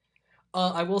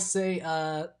 I will say,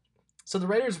 so the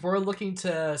Raiders were looking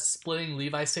to splitting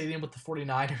Levi Stadium with the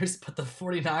 49ers, but the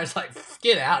 49ers like,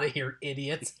 get out of here,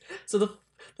 idiots. So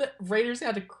the Raiders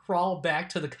had to crawl back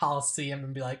to the Coliseum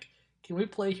and be like, can we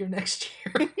play here next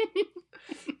year?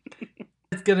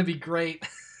 It's going to be great.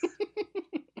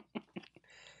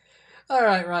 All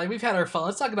right, Ryan, we've had our fun.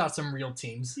 Let's talk about some real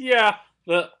teams. Yeah.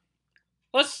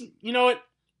 Let's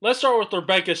start with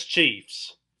Rebecca's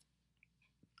Chiefs.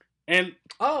 And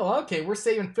okay, we're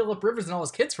saving Phillip Rivers and all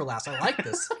his kids for last. I like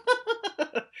this.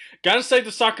 Gotta save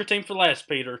the soccer team for last,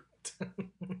 Peter.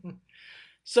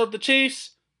 So the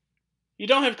Chiefs, you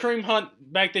don't have Kareem Hunt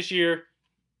back this year.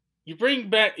 You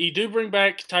do bring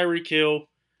back Tyreek Hill.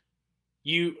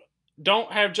 You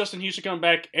don't have Justin Houston coming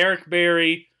back, Eric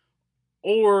Berry,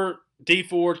 or Dee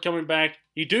Ford coming back.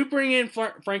 You do bring in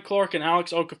Frank Clark and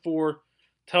Alex Okafor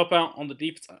to help out on the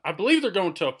defense. I believe they're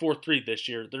going to a 4-3 this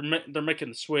year. They're making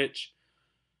the switch.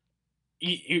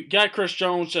 You got Chris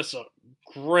Jones, just a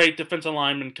great defensive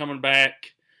lineman coming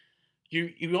back.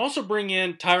 You also bring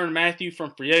in Tyrann Mathieu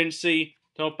from free agency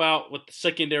to help out with the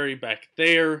secondary back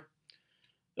there.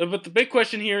 But the big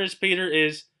question here is, Peter,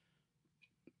 is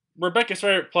Rebecca's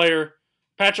favorite player,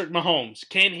 Patrick Mahomes.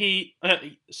 Can he,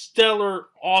 stellar,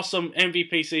 awesome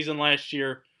MVP season last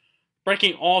year,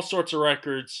 breaking all sorts of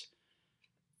records.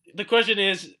 The question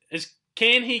is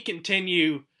can he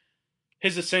continue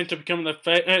his ascent to becoming a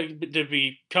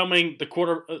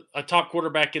top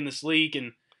quarterback in this league?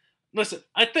 And listen,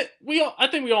 I think we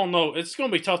all know it's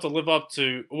going to be tough to live up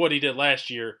to what he did last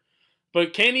year.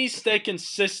 But can he stay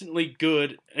consistently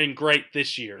good and great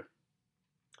this year?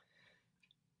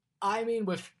 I mean,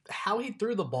 with how he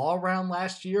threw the ball around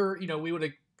last year, we would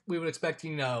expect,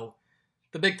 the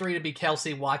big three to be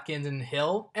Kelsey, Watkins, and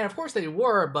Hill. And of course they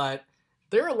were, but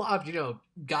there are a lot of,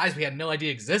 guys we had no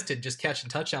idea existed just catching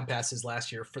touchdown passes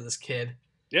last year for this kid.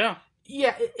 Yeah.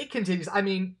 Yeah, it continues. I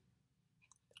mean,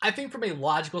 I think from a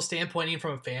logical standpoint, even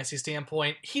from a fantasy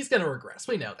standpoint, he's going to regress.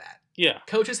 We know that. Yeah.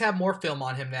 Coaches have more film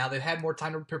on him now. They've had more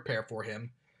time to prepare for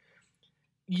him.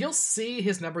 You'll see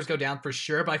his numbers go down for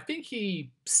sure, but I think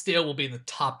he still will be in the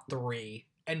top 3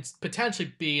 and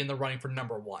potentially be in the running for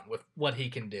number 1 with what he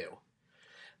can do.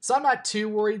 So I'm not too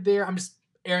worried there. I'm just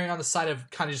erring on the side of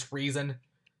kind of just reason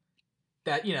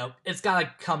that, it's got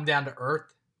to come down to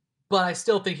earth. But I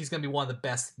still think he's going to be one of the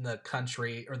best in the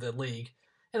country or the league.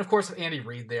 And of course, with Andy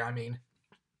Reid there,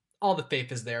 all the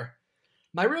faith is there.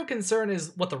 My real concern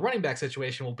is what the running back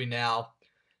situation will be now.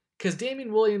 Because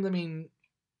Damian Williams,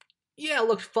 it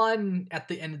looked fun at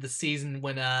the end of the season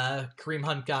when Kareem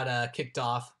Hunt got kicked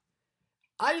off.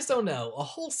 I just don't know. A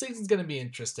whole season's going to be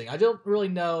interesting. I don't really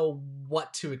know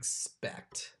what to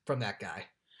expect from that guy.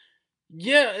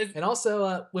 Yeah. And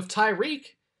also, with Tyreek,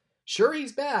 sure,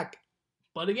 he's back.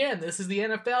 But again, this is the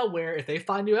NFL where if they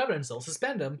find new evidence, they'll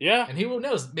suspend him. Yeah. And who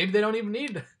knows? Maybe they don't even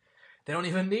need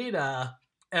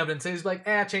evidence. They just like,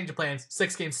 change of plans.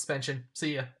 6-game suspension.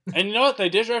 See ya. And you know what? They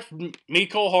did draft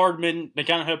Mecole Hardman to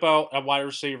kind of help out at wide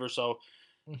receiver. So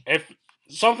if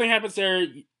something happens there,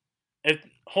 if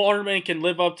Hardman can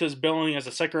live up to his billing as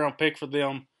a second-round pick for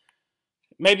them,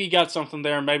 maybe you got something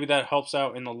there. Maybe that helps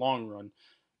out in the long run.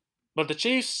 But the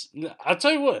Chiefs, I'll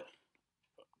tell you what.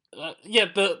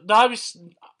 The obvious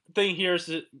thing here is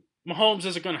that Mahomes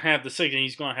isn't going to have the season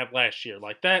he's going to have last year.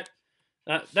 Like that,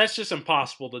 that's just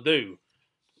impossible to do.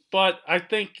 But I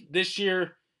think this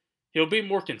year he'll be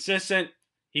more consistent.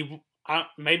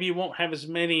 Maybe he won't have as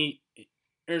many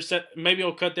maybe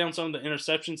he'll cut down some of the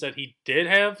interceptions that he did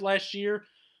have last year.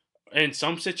 In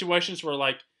some situations where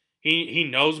like he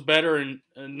knows better and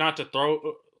not to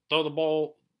throw the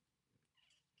ball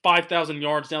 5,000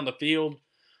 yards down the field.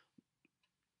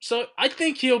 So I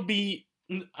think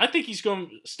he's going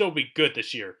to still be good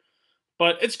this year.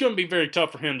 But it's going to be very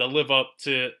tough for him to live up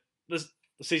to the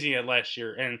season he had last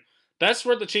year. And that's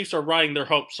where the Chiefs are riding their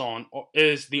hopes on,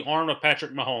 is the arm of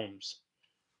Patrick Mahomes.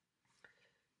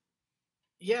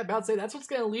 Yeah, about to say, that's what's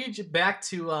going to lead you back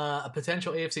to a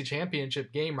potential AFC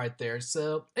Championship game right there.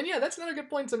 So, and yeah, that's another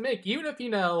good point to make. Even if,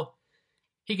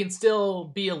 he can still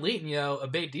be elite and,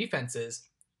 evade defenses,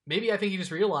 maybe I think he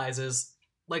just realizes,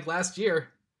 like last year,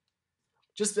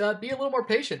 just be a little more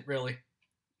patient, really.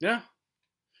 Yeah.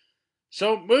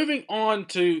 So, moving on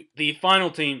to the final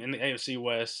team in the AFC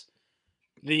West,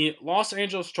 the Los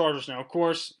Angeles Chargers. Now, of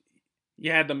course,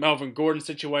 you had the Melvin Gordon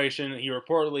situation. He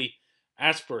reportedly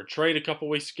asked for a trade a couple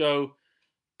weeks ago.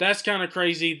 That's kind of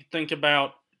crazy to think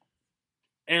about.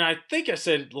 And I think I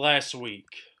said last week,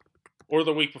 or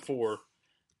the week before,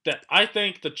 that I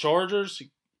think the Chargers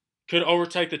could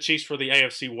overtake the Chiefs for the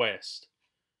AFC West.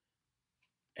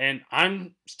 And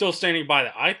I'm still standing by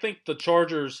that. I think the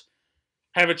Chargers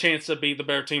have a chance to be the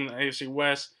better team in the AFC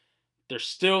West. They're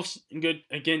still good.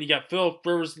 Again, you got Philip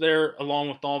Rivers there along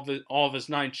with all of his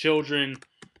 9 children.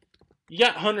 You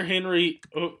got Hunter Henry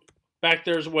back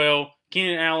there as well.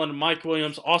 Keenan Allen, Mike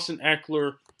Williams, Austin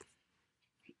Eckler.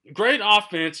 Great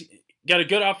offense. Got a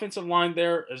good offensive line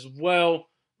there as well.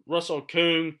 Russell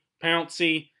Okung,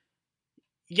 Pouncey.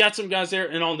 You got some guys there.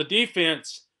 And on the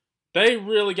defense, they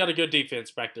really got a good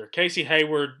defense back there. Casey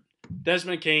Hayward,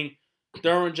 Desmond King,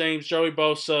 Derwin James, Joey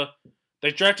Bosa.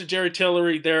 They drafted Jerry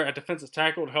Tillery there at defensive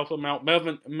tackle to help them out.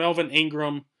 Melvin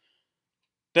Ingram.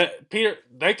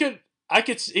 I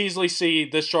could easily see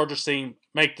this Chargers team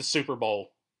make the Super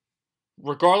Bowl,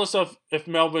 regardless of if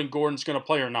Melvin Gordon's going to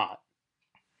play or not.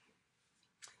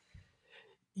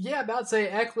 Yeah, about to say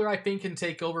Eckler, I think, can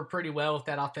take over pretty well with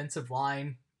that offensive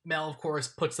line. Mel, of course,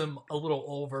 puts them a little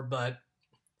over, but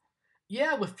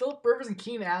yeah, with Philip Rivers and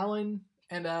Keenan Allen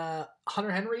and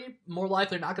Hunter Henry, more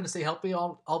likely not going to stay healthy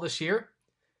all this year.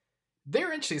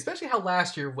 They're interesting, especially how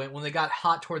last year went when they got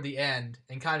hot toward the end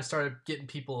and kind of started getting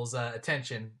people's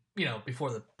attention,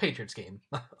 before the Patriots game,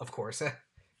 of course.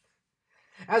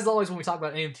 As always, when we talk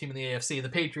about any team in the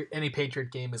AFC, any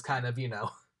Patriot game is kind of,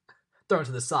 thrown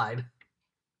to the side.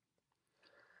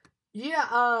 Yeah,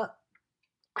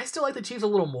 I still like the Chiefs a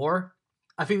little more.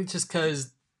 I think it's just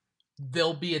because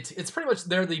they'll be it's pretty much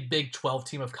they're the Big 12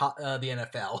 team of the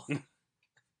NFL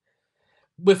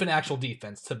with an actual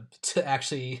defense to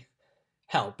actually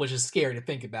help, which is scary to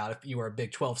think about if you were a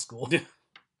Big 12 school.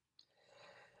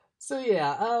 So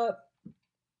yeah,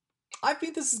 I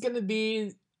think this is going to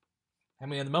be. At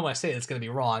the moment I say it's going to be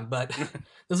wrong, but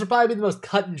this will probably be the most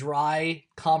cut and dry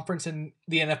conference in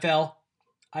the NFL.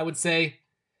 I would say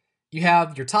you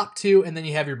have your top 2, and then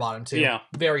you have your bottom 2. Yeah,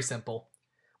 very simple.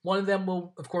 One of them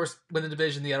will, of course, win the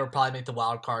division. The other will probably make the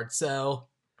wild card. So,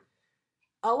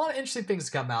 a lot of interesting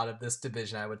things come out of this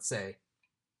division, I would say.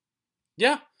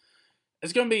 Yeah.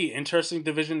 it's going to be an interesting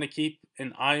division to keep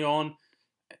an eye on.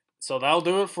 So that'll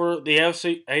do it for the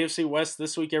AFC West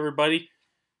this week, everybody.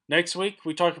 Next week,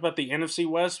 we talk about the NFC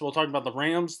West. We'll talk about the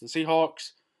Rams, the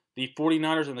Seahawks, the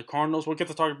 49ers, and the Cardinals. We'll get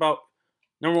to talk about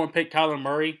number one pick Kyler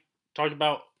Murray, talk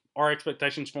about our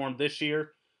expectations for him this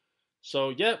year. So,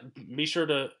 yeah, be sure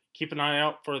to keep an eye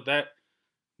out for that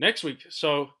next week.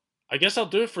 So, I guess I'll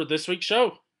do it for this week's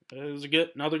show. It was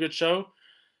another good show.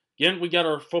 Again, we got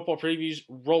our football previews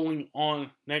rolling on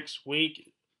next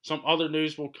week. Some other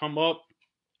news will come up.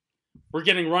 We're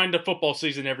getting right into football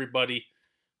season, everybody.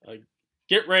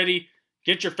 Get ready.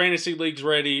 Get your fantasy leagues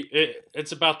ready.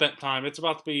 It's about that time. It's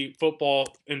about to be football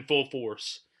in full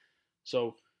force.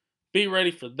 So be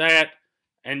ready for that.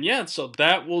 And yeah, so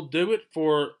that will do it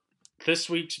for this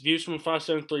week's Views from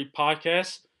 573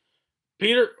 podcast.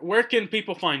 Peter, where can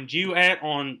people find you at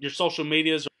on your social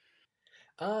medias?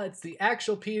 It's the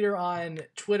actual Peter on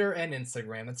Twitter and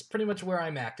Instagram. That's pretty much where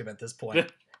I'm active at this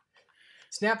point.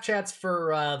 Snapchat's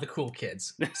for the cool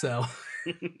kids. So,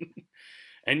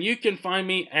 and you can find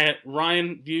me at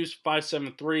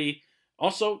RyanViews573.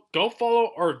 Also, go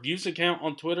follow our Views account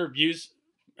on Twitter, Views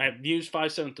at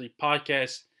Views573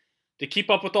 Podcast, to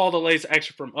keep up with all the latest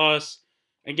action from us.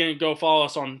 Again, go follow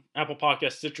us on Apple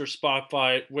Podcasts, Stitcher,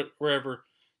 Spotify, wherever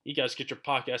you guys get your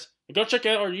podcasts. And go check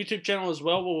out our YouTube channel as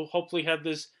well. We'll hopefully have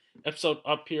this episode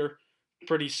up here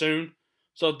pretty soon.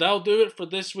 So that'll do it for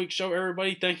this week's show,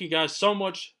 everybody. Thank you guys so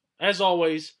much, as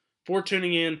always, for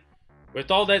tuning in.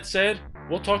 With all that said,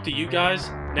 we'll talk to you guys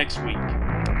next week.